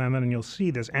First Amendment, and you'll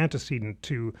see this antecedent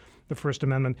to the First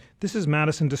Amendment. This is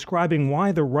Madison describing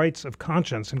why the rights of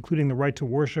conscience, including the right to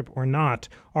worship or not,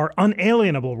 are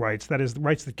unalienable rights, that is, the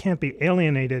rights that can't be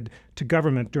alienated to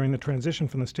government during the transition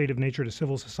from the state of nature to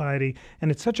civil society.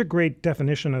 And it's such a great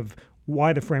definition of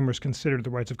why the framers considered the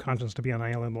rights of conscience to be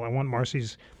unalienable. I want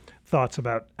Marcy's thoughts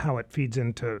about how it feeds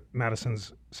into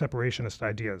Madison's separationist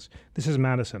ideas. This is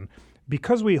Madison.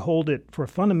 Because we hold it for a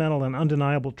fundamental and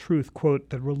undeniable truth, quote,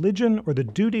 that religion or the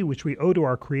duty which we owe to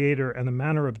our Creator and the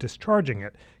manner of discharging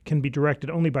it can be directed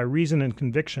only by reason and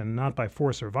conviction, not by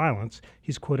force or violence.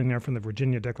 He's quoting there from the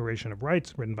Virginia Declaration of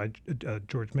Rights, written by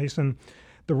George Mason.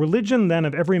 The religion, then,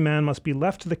 of every man must be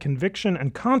left to the conviction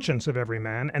and conscience of every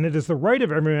man, and it is the right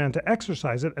of every man to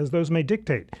exercise it as those may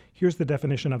dictate. Here's the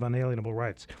definition of unalienable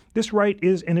rights. This right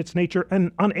is, in its nature,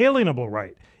 an unalienable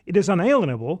right. It is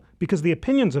unalienable because the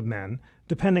opinions of men,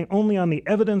 depending only on the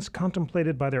evidence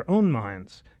contemplated by their own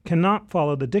minds, cannot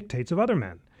follow the dictates of other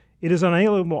men. It is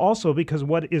unalienable also because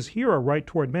what is here a right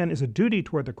toward men is a duty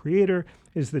toward the Creator.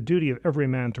 It is the duty of every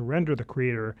man to render the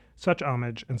Creator such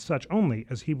homage and such only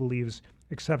as he believes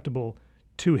acceptable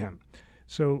to him.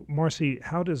 So, Marcy,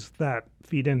 how does that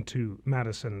feed into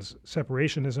Madison's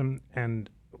separationism, and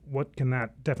what can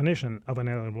that definition of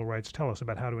unalienable rights tell us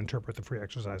about how to interpret the Free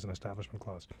Exercise and Establishment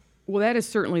Clause? Well, that is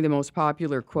certainly the most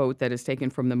popular quote that is taken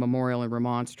from the Memorial and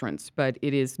Remonstrance, but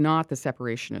it is not the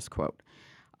separationist quote.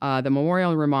 The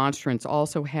Memorial and Remonstrance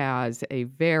also has a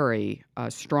very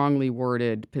strongly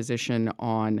worded position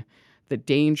on the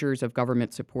dangers of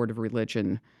government support of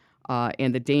religion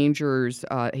and the dangers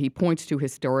he points to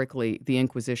historically, the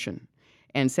Inquisition.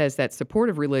 and says that support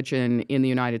of religion in the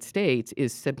United States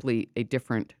is simply a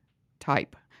different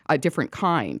type, a different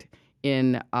kind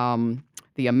in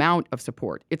the amount of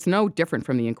support. It's no different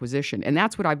from the Inquisition. And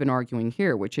that's what I've been arguing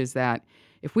here, which is that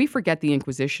if we forget the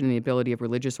Inquisition and the ability of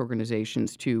religious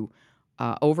organizations to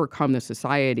overcome the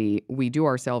society, we do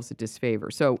ourselves a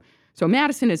disfavor. So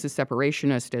Madison is a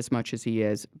separationist as much as he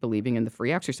is believing in the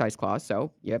free exercise clause.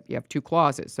 So you have two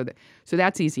clauses. So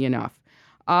that's easy enough.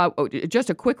 Just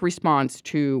a quick response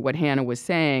to what Hannah was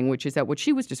saying, which is that what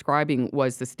she was describing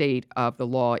was the state of the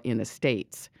law in the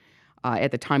states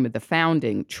at the time of the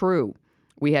founding. True,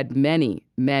 we had many,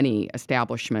 many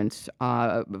establishments,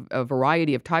 a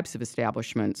variety of types of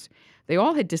establishments. They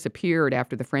all had disappeared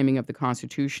after the framing of the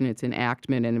Constitution, its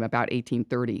enactment in about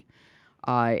 1830.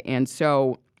 And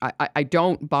so I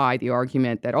don't buy the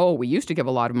argument that, we used to give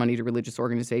a lot of money to religious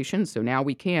organizations, so now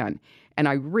we can. And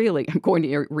I really am going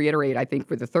to reiterate, I think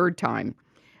for the third time,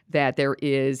 that there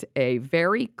is a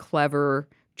very clever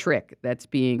trick that's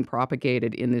being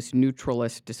propagated in this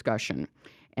neutralist discussion.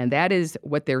 And that is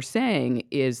what they're saying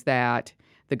is that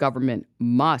the government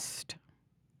must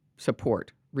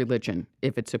support religion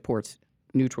if it supports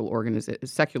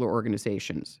secular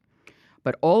organizations.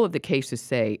 But all of the cases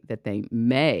say that they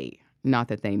may, not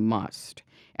that they must.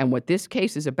 And what this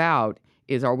case is about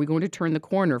is, are we going to turn the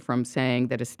corner from saying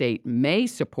that a state may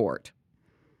support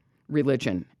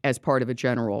religion as part of a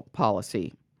general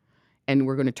policy, and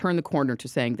we're going to turn the corner to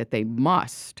saying that they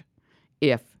must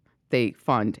if they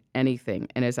fund anything?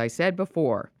 And as I said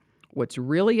before, what's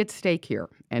really at stake here,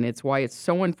 and it's why it's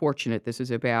so unfortunate this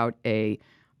is about a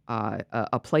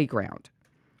playground.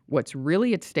 What's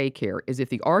really at stake here is if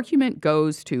the argument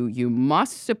goes to you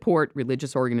must support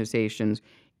religious organizations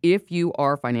if you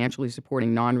are financially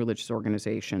supporting non-religious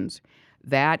organizations,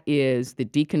 that is the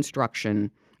deconstruction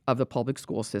of the public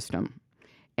school system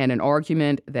and an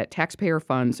argument that taxpayer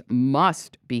funds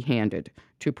must be handed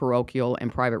to parochial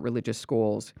and private religious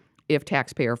schools if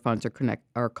taxpayer funds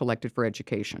are collected for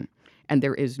education. And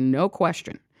there is no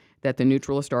question that the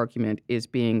neutralist argument is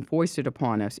being foisted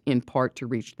upon us in part to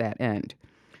reach that end.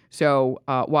 So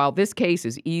while this case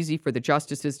is easy for the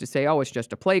justices to say, it's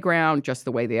just a playground, just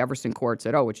the way the Everson court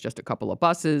said, it's just a couple of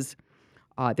buses,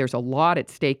 there's a lot at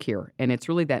stake here. And it's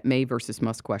really that may versus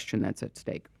must question that's at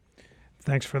stake.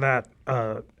 Thanks for that.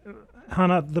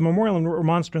 Hannah, the Memorial and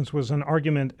Remonstrance was an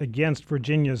argument against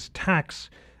Virginia's tax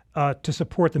to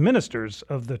support the ministers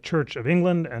of the Church of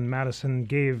England, and Madison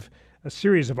gave a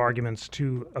series of arguments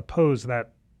to oppose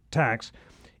that tax.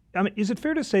 Is it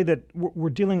fair to say that we're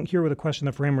dealing here with a question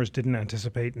the framers didn't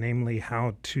anticipate, namely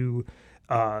how to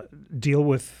deal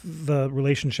with the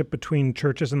relationship between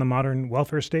churches and the modern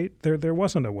welfare state? There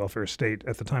wasn't a welfare state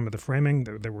at the time of the framing.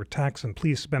 There were tax and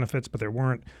police benefits, but there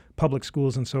weren't public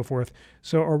schools and so forth.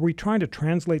 So are we trying to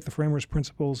translate the framers'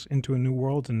 principles into a new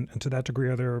world? And to that degree,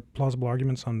 are there plausible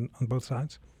arguments on both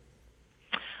sides?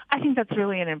 I think that's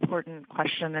really an important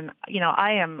question. And,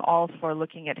 I am all for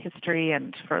looking at history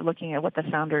and for looking at what the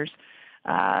founders,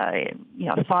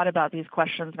 thought about these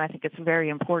questions. And I think it's very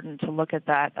important to look at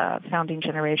that founding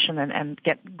generation and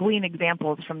glean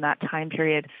examples from that time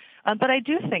period. But I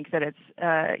do think that it's,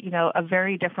 a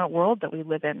very different world that we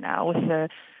live in now with the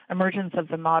emergence of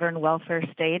the modern welfare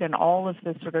state and all of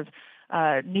the sort of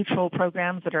neutral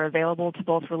programs that are available to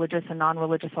both religious and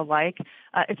non-religious alike.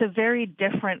 It's a very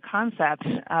different concept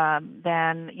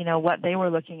than what they were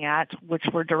looking at, which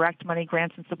were direct money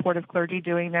grants in support of clergy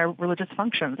doing their religious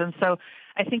functions. And so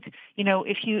I think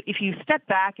if you step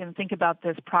back and think about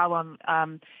this problem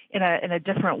in a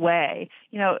different way,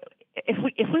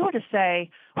 if we were to say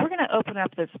we're going to open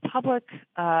up this public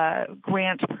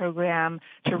grant program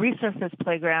to resurface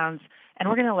playgrounds, and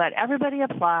we're going to let everybody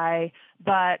apply,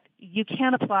 but you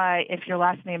can't apply if your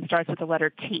last name starts with the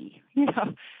letter T.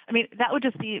 That would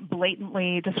just be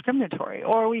blatantly discriminatory.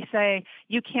 Or we say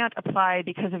you can't apply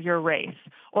because of your race,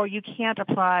 or you can't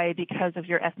apply because of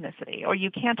your ethnicity, or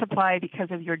you can't apply because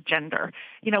of your gender.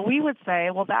 We would say,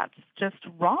 well, that's just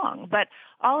wrong. But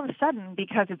all of a sudden,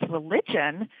 because it's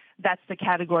religion, that's the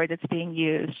category that's being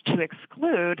used to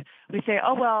exclude. We say,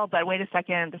 but wait a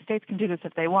second, the states can do this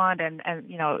if they want, and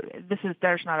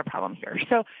there's not a problem here.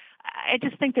 So I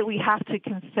just think that we have to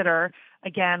consider,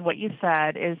 again, what you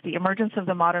said is the emergence of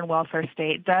the modern welfare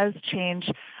state does change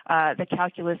the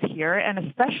calculus here, and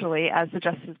especially, as the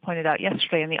justices pointed out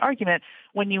yesterday in the argument,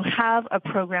 when you have a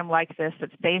program like this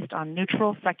that's based on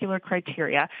neutral secular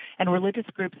criteria, and religious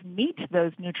groups meet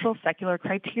those neutral secular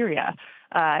criteria,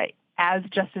 as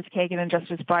Justice Kagan and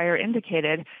Justice Breyer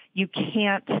indicated, you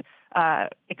can't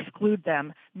exclude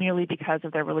them merely because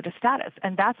of their religious status.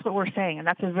 And that's what we're saying, and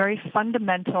that's a very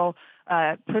fundamental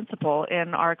principle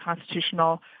in our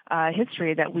constitutional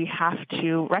history that we have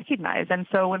to recognize. And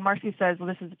so when Marcy says, well,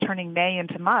 this is turning may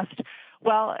into must,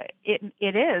 well,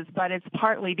 it is, but it's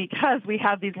partly because we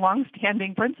have these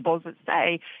longstanding principles that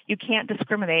say you can't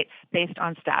discriminate based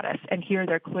on status. And here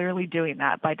they're clearly doing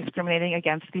that by discriminating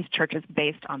against these churches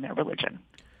based on their religion.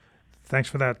 Thanks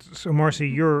for that. So, Marcy,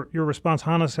 your response,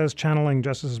 Hannah says, channeling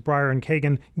Justices Breyer and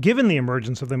Kagan, given the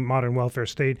emergence of the modern welfare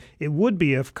state, it would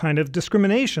be a kind of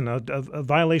discrimination, a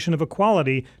violation of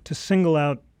equality to single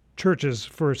out churches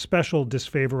for special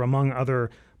disfavor among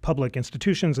other public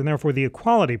institutions, and therefore the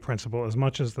equality principle, as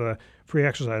much as the free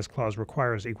exercise clause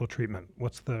requires equal treatment.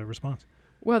 What's the response?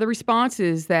 Well, the response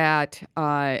is that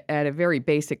at a very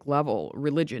basic level,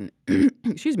 religion,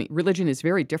 religion is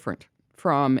very different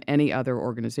from any other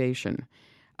organization.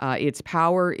 Its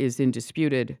power is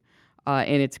indisputed,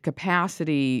 and its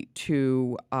capacity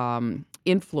to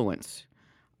influence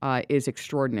is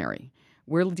extraordinary.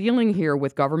 We're dealing here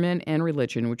with government and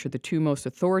religion, which are the two most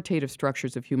authoritative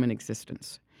structures of human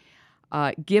existence.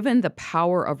 Given the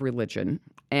power of religion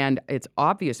and its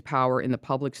obvious power in the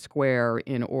public square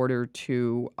in order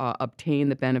to obtain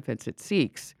the benefits it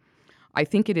seeks, I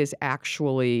think it is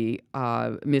actually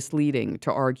misleading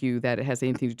to argue that it has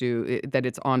anything to do, that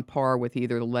it's on par with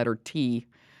either the letter T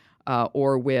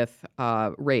or with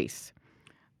race.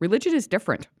 Religion is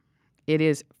different. It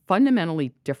is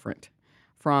fundamentally different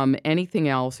from anything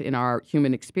else in our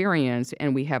human experience,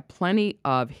 and we have plenty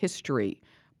of history,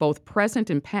 both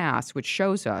present and past, which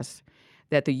shows us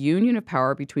that the union of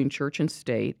power between church and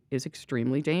state is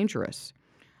extremely dangerous.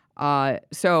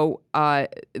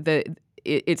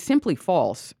 It's simply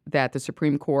false that the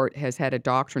Supreme Court has had a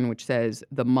doctrine which says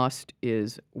the must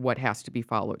is what has to be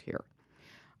followed here.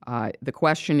 The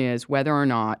question is whether or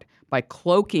not, by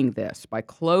cloaking this, by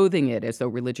clothing it as though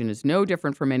religion is no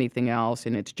different from anything else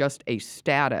and it's just a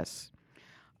status,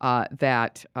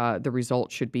 that the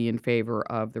result should be in favor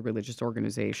of the religious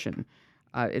organization.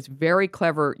 It's very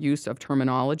clever use of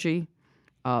terminology,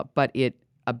 but it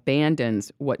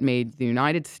abandons what made the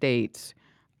United States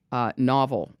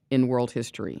novel in world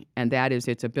history, and that is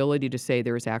its ability to say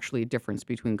there is actually a difference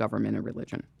between government and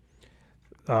religion.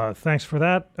 Thanks for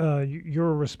that.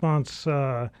 Your response,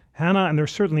 Hannah, and there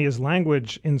certainly is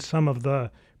language in some of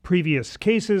the previous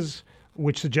cases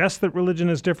which suggests that religion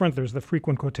is different. There's the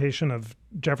frequent quotation of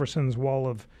Jefferson's wall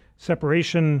of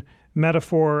separation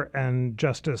metaphor and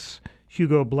Justice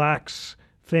Hugo Black's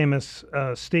famous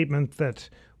statement that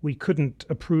we couldn't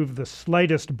approve the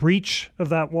slightest breach of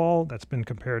that wall. That's been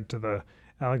compared to the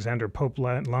Alexander Pope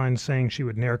line saying she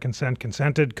would ne'er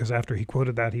consented, because after he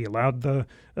quoted that, he allowed the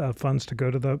funds to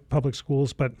go to the public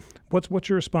schools. But what's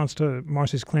your response to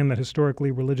Marcy's claim that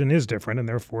historically religion is different and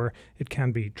therefore it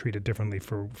can be treated differently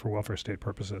for welfare state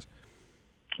purposes?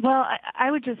 Well,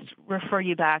 I would just refer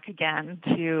you back again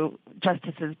to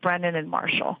Justices Brennan and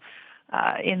Marshall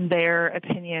in their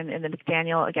opinion in the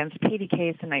McDaniel against Patey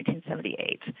case in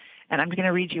 1978. And I'm going to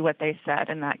read you what they said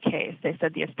in that case. They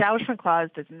said, the Establishment Clause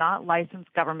does not license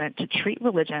government to treat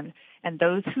religion and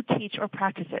those who teach or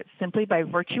practice it simply by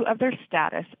virtue of their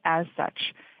status as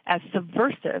such, as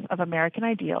subversive of American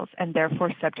ideals and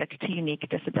therefore subject to unique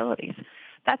disabilities.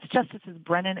 That's Justices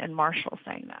Brennan and Marshall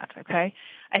saying that, okay?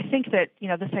 I think that,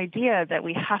 this idea that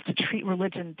we have to treat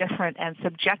religion different and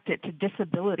subject it to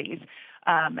disabilities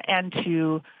and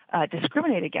to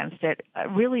discriminate against it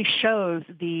really shows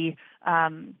the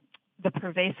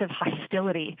pervasive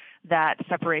hostility that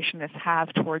separationists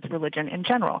have towards religion in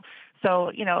general.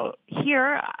 So,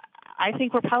 here I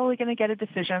think we're probably going to get a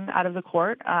decision out of the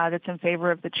court that's in favor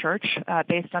of the church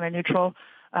based on a neutral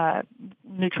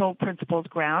principles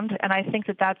ground. And I think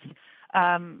that that's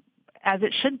as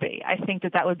it should be. I think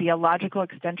that would be a logical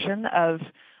extension of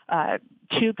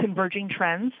two converging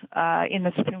trends in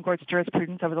the Supreme Court's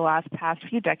jurisprudence over the past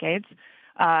few decades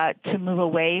to move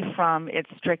away from its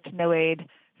strict no-aid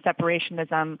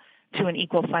separationism to an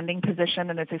equal funding position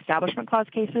in its Establishment Clause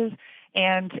cases,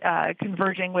 and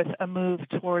converging with a move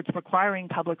towards requiring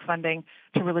public funding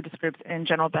to religious groups in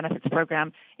general benefits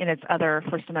program in its other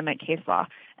First Amendment case law.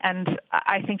 And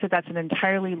I think that that's an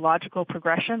entirely logical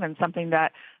progression and something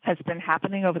that has been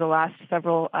happening over the last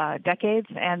several decades.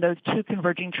 And those two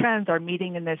converging trends are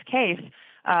meeting in this case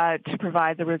to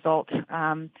provide the result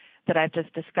that I've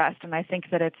just discussed. And I think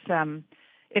that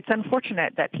it's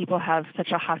unfortunate that people have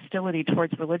such a hostility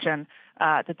towards religion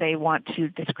that they want to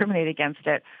discriminate against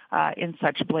it in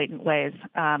such blatant ways.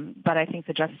 But I think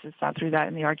the justices saw through that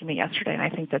in the argument yesterday, and I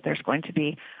think that there's going to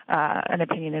be an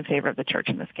opinion in favor of the church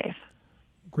in this case.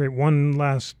 Great. One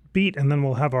last beat, and then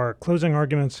we'll have our closing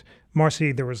arguments.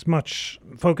 Marcy, there was much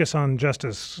focus on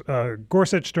Justice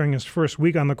Gorsuch during his first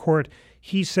week on the court.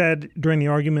 He said during the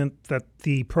argument that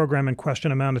the program in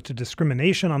question amounted to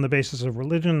discrimination on the basis of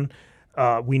religion.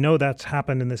 We know that's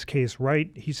happened in this case,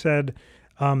 right? He said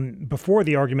before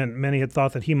the argument, many had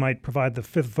thought that he might provide the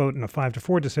fifth vote in a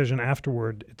 5-4 decision.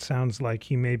 Afterward, it sounds like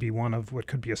he may be one of what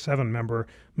could be a 7-member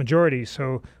majority.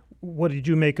 So what did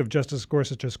you make of Justice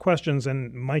Gorsuch's questions,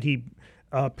 and might he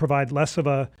provide less of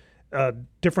a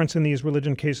difference in these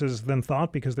religion cases than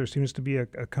thought, because there seems to be a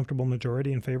comfortable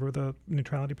majority in favor of the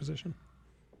neutrality position?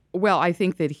 Well, I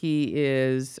think that he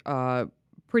is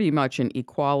pretty much an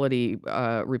equality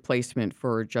replacement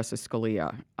for Justice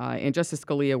Scalia. And Justice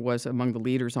Scalia was among the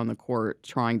leaders on the court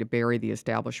trying to bury the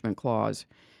Establishment Clause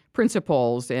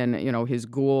principles, and his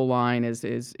Gould line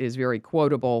is very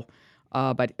quotable.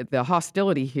 But the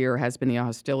hostility here has been the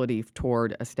hostility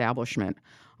toward establishment.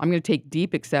 I'm going to take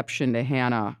deep exception to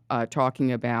Hannah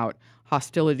talking about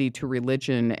hostility to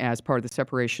religion as part of the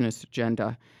separationist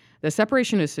agenda. The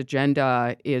separationist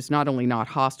agenda is not only not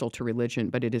hostile to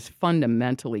religion, but it is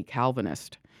fundamentally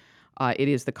Calvinist. It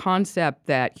is the concept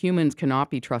that humans cannot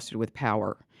be trusted with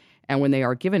power, and when they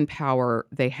are given power,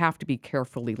 they have to be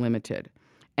carefully limited,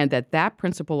 and that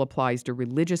principle applies to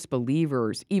religious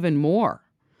believers even more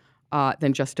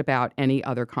than just about any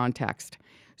other context.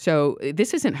 So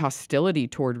this isn't hostility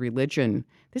toward religion.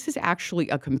 This is actually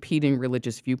a competing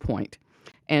religious viewpoint.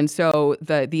 And so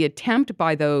the attempt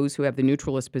by those who have the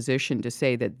neutralist position to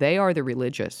say that they are the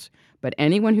religious, but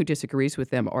anyone who disagrees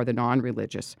with them are the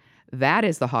non-religious, that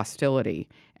is the hostility.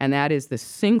 And that is the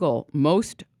single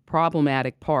most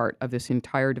problematic part of this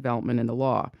entire development in the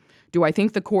law. Do I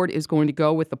think the court is going to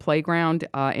go with the playground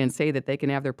and say that they can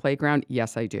have their playground?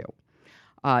 Yes, I do.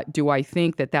 Do I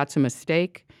think that that's a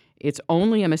mistake? It's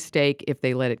only a mistake if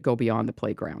they let it go beyond the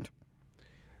playground.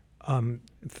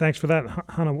 Thanks for that.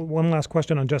 Hannah, one last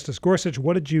question on Justice Gorsuch.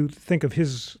 What did you think of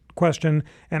his question?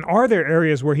 And are there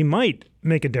areas where he might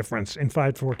make a difference in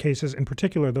 5-4 cases, in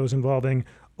particular those involving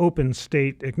open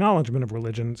state acknowledgement of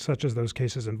religion, such as those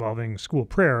cases involving school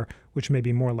prayer, which may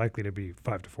be more likely to be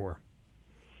 5-4?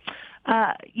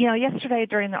 Yesterday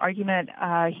during the argument,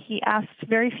 he asked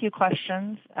very few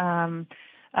questions.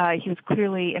 He was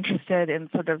clearly interested in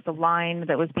sort of the line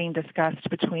that was being discussed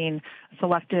between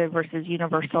selective versus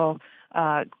universal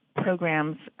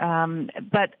programs.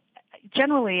 But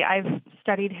generally, I've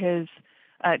studied his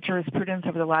jurisprudence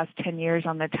over the last 10 years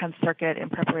on the 10th Circuit in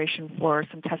preparation for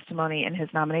some testimony in his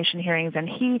nomination hearings, and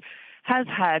he has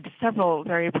had several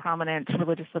very prominent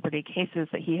religious liberty cases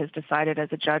that he has decided as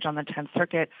a judge on the 10th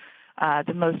Circuit.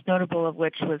 The most notable of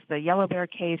which was the Yellow Bear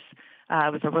case.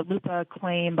 It was a RLUIPA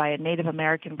claim by a Native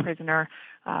American prisoner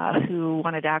who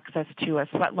wanted access to a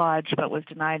sweat lodge but was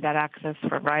denied that access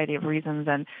for a variety of reasons.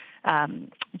 And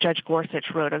Judge Gorsuch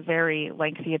wrote a very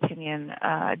lengthy opinion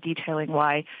detailing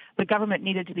why the government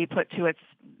needed to be put to its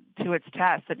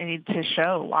test. It needed to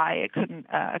show why it couldn't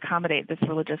accommodate this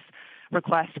religious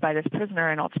request by this prisoner,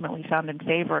 and ultimately found in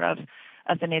favor of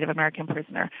the Native American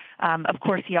prisoner. Of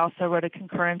course, he also wrote a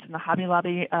concurrence in the Hobby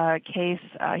Lobby case.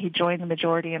 He joined the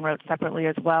majority and wrote separately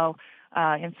as well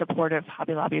in support of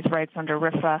Hobby Lobby's rights under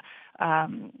RFRA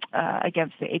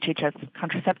against the HHS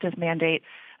contraceptive mandate.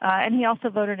 And he also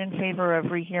voted in favor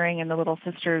of rehearing in the Little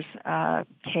Sisters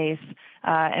case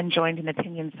and joined an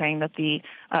opinion saying that the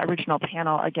original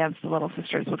panel against the Little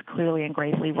Sisters was clearly and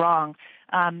gravely wrong.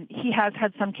 He has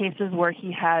had some cases where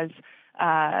he has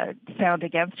found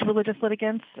against religious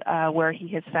litigants, where he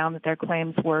has found that their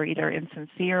claims were either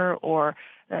insincere or,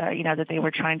 that they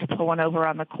were trying to pull one over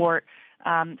on the court.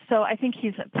 So I think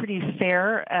he's pretty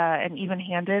fair and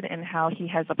even-handed in how he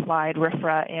has applied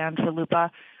RFRA and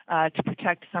RLUIPA to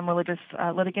protect some religious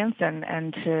litigants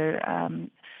and to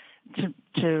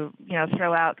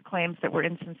throw out claims that were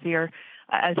insincere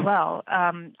as well.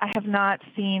 I have not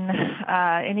seen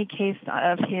any case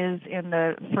of his in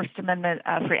the First Amendment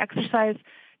free exercise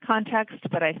context,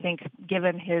 but I think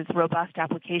given his robust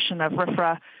application of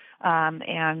RFRA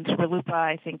and RLUIPA,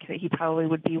 I think that he probably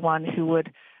would be one who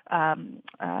would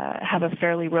have a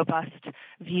fairly robust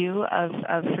view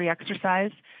of free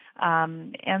exercise.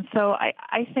 And so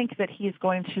I think that he's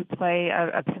going to play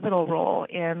a pivotal role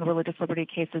in religious liberty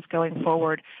cases going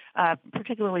forward,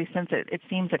 particularly since it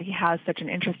seems that he has such an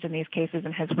interest in these cases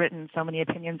and has written so many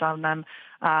opinions on them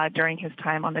during his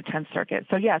time on the 10th Circuit.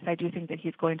 So yes, I do think that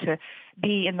he's going to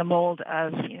be in the mold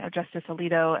of Justice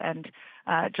Alito and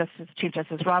Chief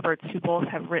Justice Roberts, who both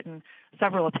have written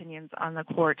several opinions on the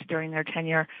court during their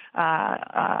tenure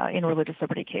in religious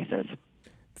liberty cases.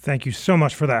 Thank you so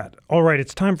much for that. All right,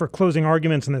 it's time for closing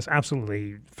arguments in this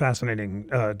absolutely fascinating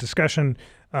discussion.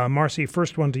 Marcy,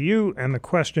 first one to you, and the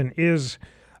question is,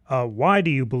 why do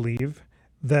you believe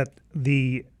that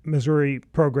the Missouri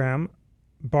program,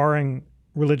 barring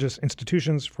religious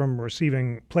institutions from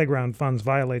receiving playground funds,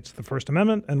 violates the First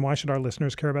Amendment, and why should our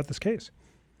listeners care about this case?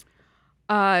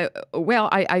 Well,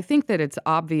 I think that it's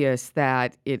obvious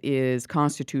that it is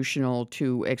constitutional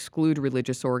to exclude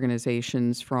religious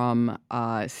organizations from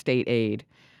state aid.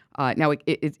 Now,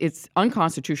 it's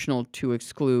unconstitutional to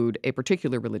exclude a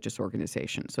particular religious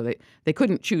organization. So they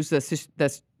couldn't choose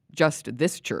just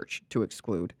this church to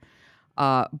exclude.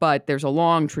 But there's a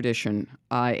long tradition,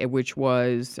 which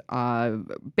was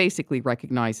basically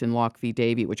recognized in Locke v.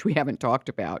 Davie, which we haven't talked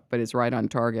about, but is right on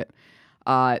target.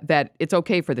 That it's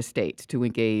okay for the state to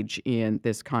engage in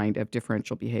this kind of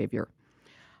differential behavior.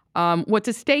 What's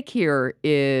at stake here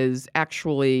is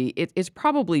actually, it's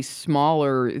probably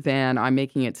smaller than I'm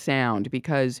making it sound,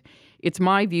 because it's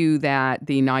my view that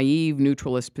the naive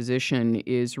neutralist position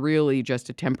is really just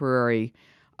a temporary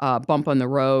bump on the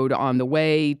road on the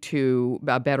way to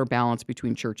a better balance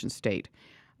between church and state.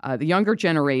 The younger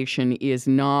generation is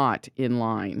not in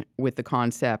line with the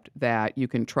concept that you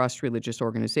can trust religious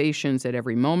organizations at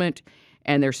every moment,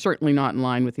 and they're certainly not in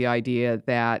line with the idea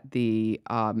that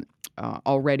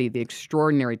already the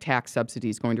extraordinary tax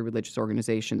subsidies going to religious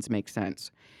organizations make sense.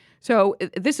 So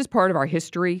this is part of our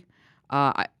history.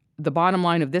 The bottom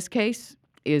line of this case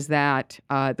is that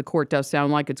the court does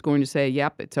sound like it's going to say,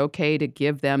 yep, it's okay to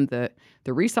give them the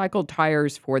recycled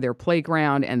tires for their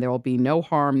playground, and there will be no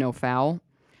harm, no foul.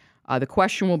 The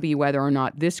question will be whether or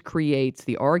not this creates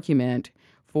the argument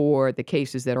for the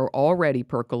cases that are already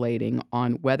percolating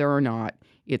on whether or not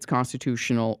it's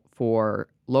constitutional for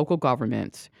local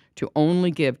governments to only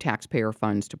give taxpayer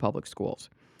funds to public schools.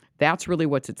 That's really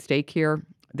what's at stake here.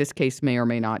 This case may or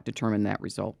may not determine that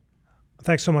result.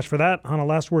 Thanks so much for that. Hannah,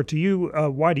 last word to you.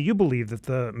 Why do you believe that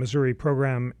the Missouri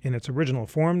program in its original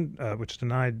form, which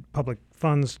denied public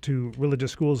funds to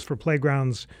religious schools for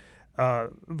playgrounds,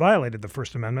 violated the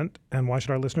First Amendment, and why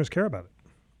should our listeners care about it?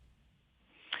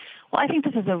 Well, I think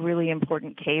this is a really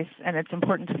important case, and it's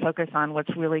important to focus on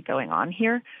what's really going on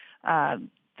here.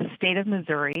 The state of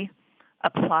Missouri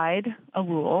applied a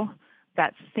rule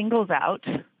that singles out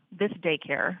this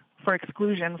daycare for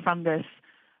exclusion from this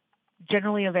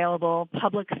generally available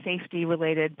public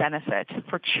safety-related benefit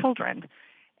for children,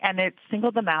 and it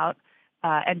singled them out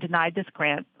and denied this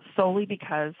grant solely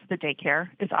because the daycare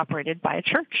is operated by a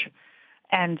church.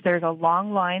 And there's a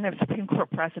long line of Supreme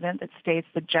Court precedent that states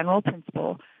the general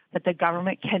principle that the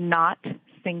government cannot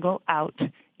single out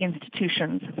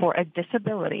institutions for a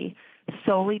disability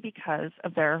solely because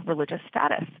of their religious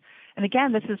status. And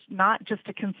again, this is not just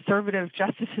a conservative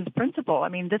justice's principle. I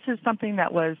mean, this is something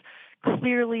that was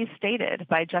clearly stated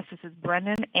by Justices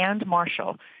Brennan and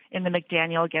Marshall in the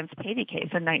McDaniel against Patey case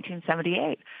in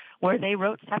 1978, where they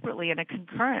wrote separately in a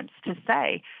concurrence to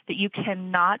say that you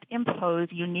cannot impose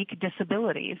unique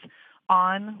disabilities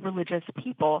on religious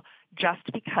people just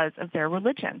because of their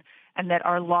religion, and that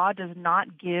our law does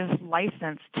not give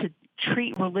license to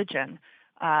treat religion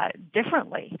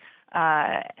differently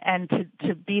and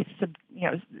to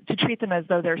treat them as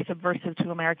though they're subversive to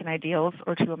American ideals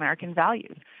or to American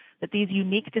values. That these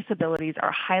unique disabilities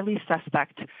are highly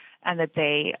suspect and that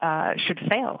they should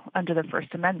fail under the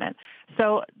First Amendment.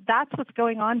 So that's what's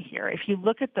going on here. If you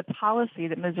look at the policy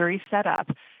that Missouri set up,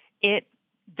 it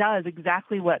does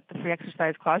exactly what the Free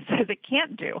Exercise Clause says it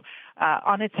can't do.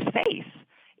 On its face,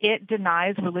 it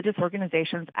denies religious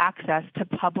organizations access to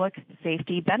public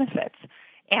safety benefits,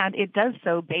 and it does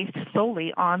so based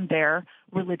solely on their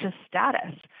religious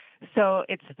status. So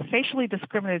it's facially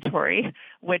discriminatory,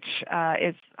 which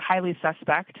is highly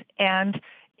suspect, and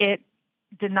it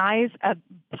denies a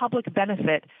public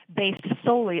benefit based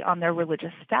solely on their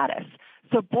religious status.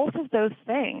 So both of those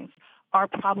things are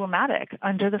problematic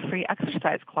under the Free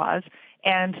Exercise Clause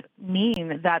and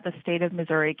mean that the state of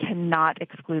Missouri cannot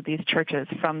exclude these churches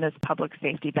from this public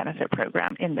safety benefit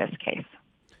program in this case.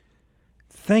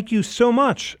 Thank you so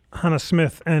much, Hannah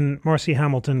Smith and Marcy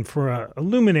Hamilton, for an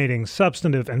illuminating,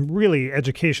 substantive, and really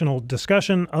educational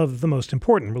discussion of the most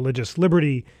important religious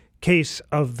liberty case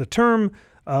of the term.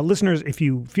 Listeners, if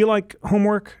you feel like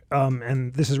homework,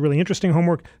 and this is really interesting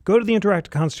homework, go to the Interactive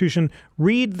Constitution,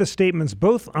 read the statements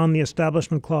both on the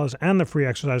Establishment Clause and the Free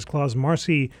Exercise Clause.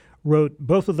 Marcy wrote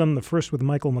both of them, the first with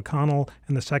Michael McConnell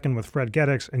and the second with Fred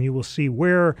Geddix, and you will see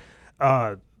where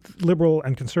liberal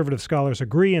and conservative scholars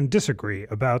agree and disagree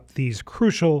about these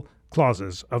crucial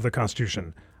clauses of the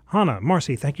Constitution. Hannah,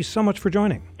 Marcy, thank you so much for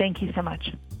joining. Thank you so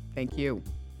much. Thank you.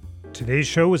 Today's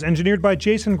show was engineered by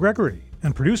Jason Gregory.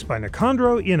 and produced by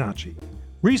Nicandro Iannacci.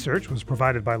 Research was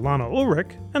provided by Lana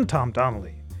Ulrich and Tom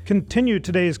Donnelly. Continue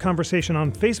today's conversation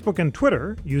on Facebook and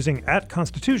Twitter using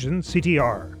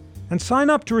 @ConstitutionCTR. And sign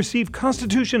up to receive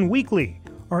Constitution Weekly,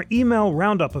 our email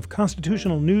roundup of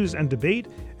constitutional news and debate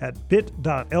at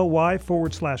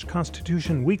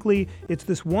bit.ly/Constitution Weekly. It's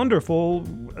this wonderful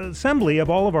assembly of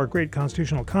all of our great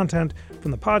constitutional content,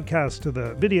 from the podcast to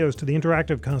the videos to the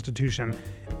interactive Constitution,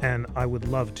 and I would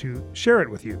love to share it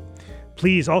with you.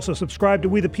 Please also subscribe to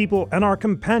We the People and our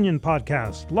companion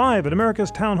podcast, Live at America's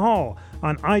Town Hall,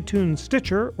 on iTunes,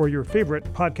 Stitcher, or your favorite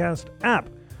podcast app.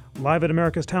 Live at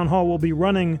America's Town Hall will be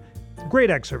running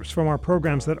great excerpts from our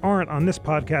programs that aren't on this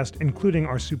podcast, including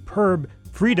our superb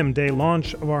Freedom Day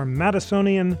launch of our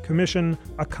Madisonian Commission,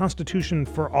 A Constitution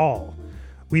for All.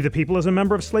 We the People is a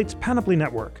member of Slate's Panoply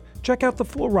Network. Check out the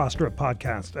full roster of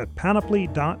podcasts at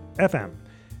panoply.fm.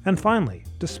 And finally,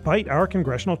 despite our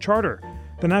congressional charter,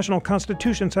 the National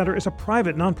Constitution Center is a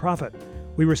private nonprofit.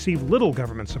 We receive little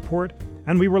government support,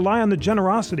 and we rely on the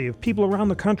generosity of people around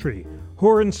the country who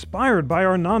are inspired by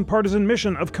our nonpartisan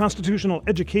mission of constitutional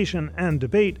education and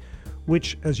debate,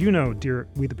 which, as you know, dear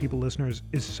We the People listeners,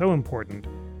 is so important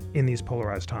in these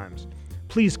polarized times.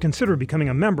 Please consider becoming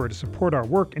a member to support our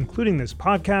work, including this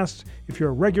podcast. If you're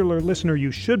a regular listener,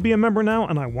 you should be a member now,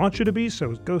 and I want you to be,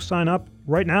 so go sign up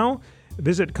right now.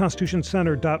 Visit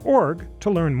constitutioncenter.org to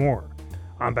learn more.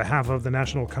 On behalf of the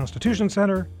National Constitution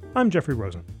Center, I'm Jeffrey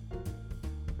Rosen.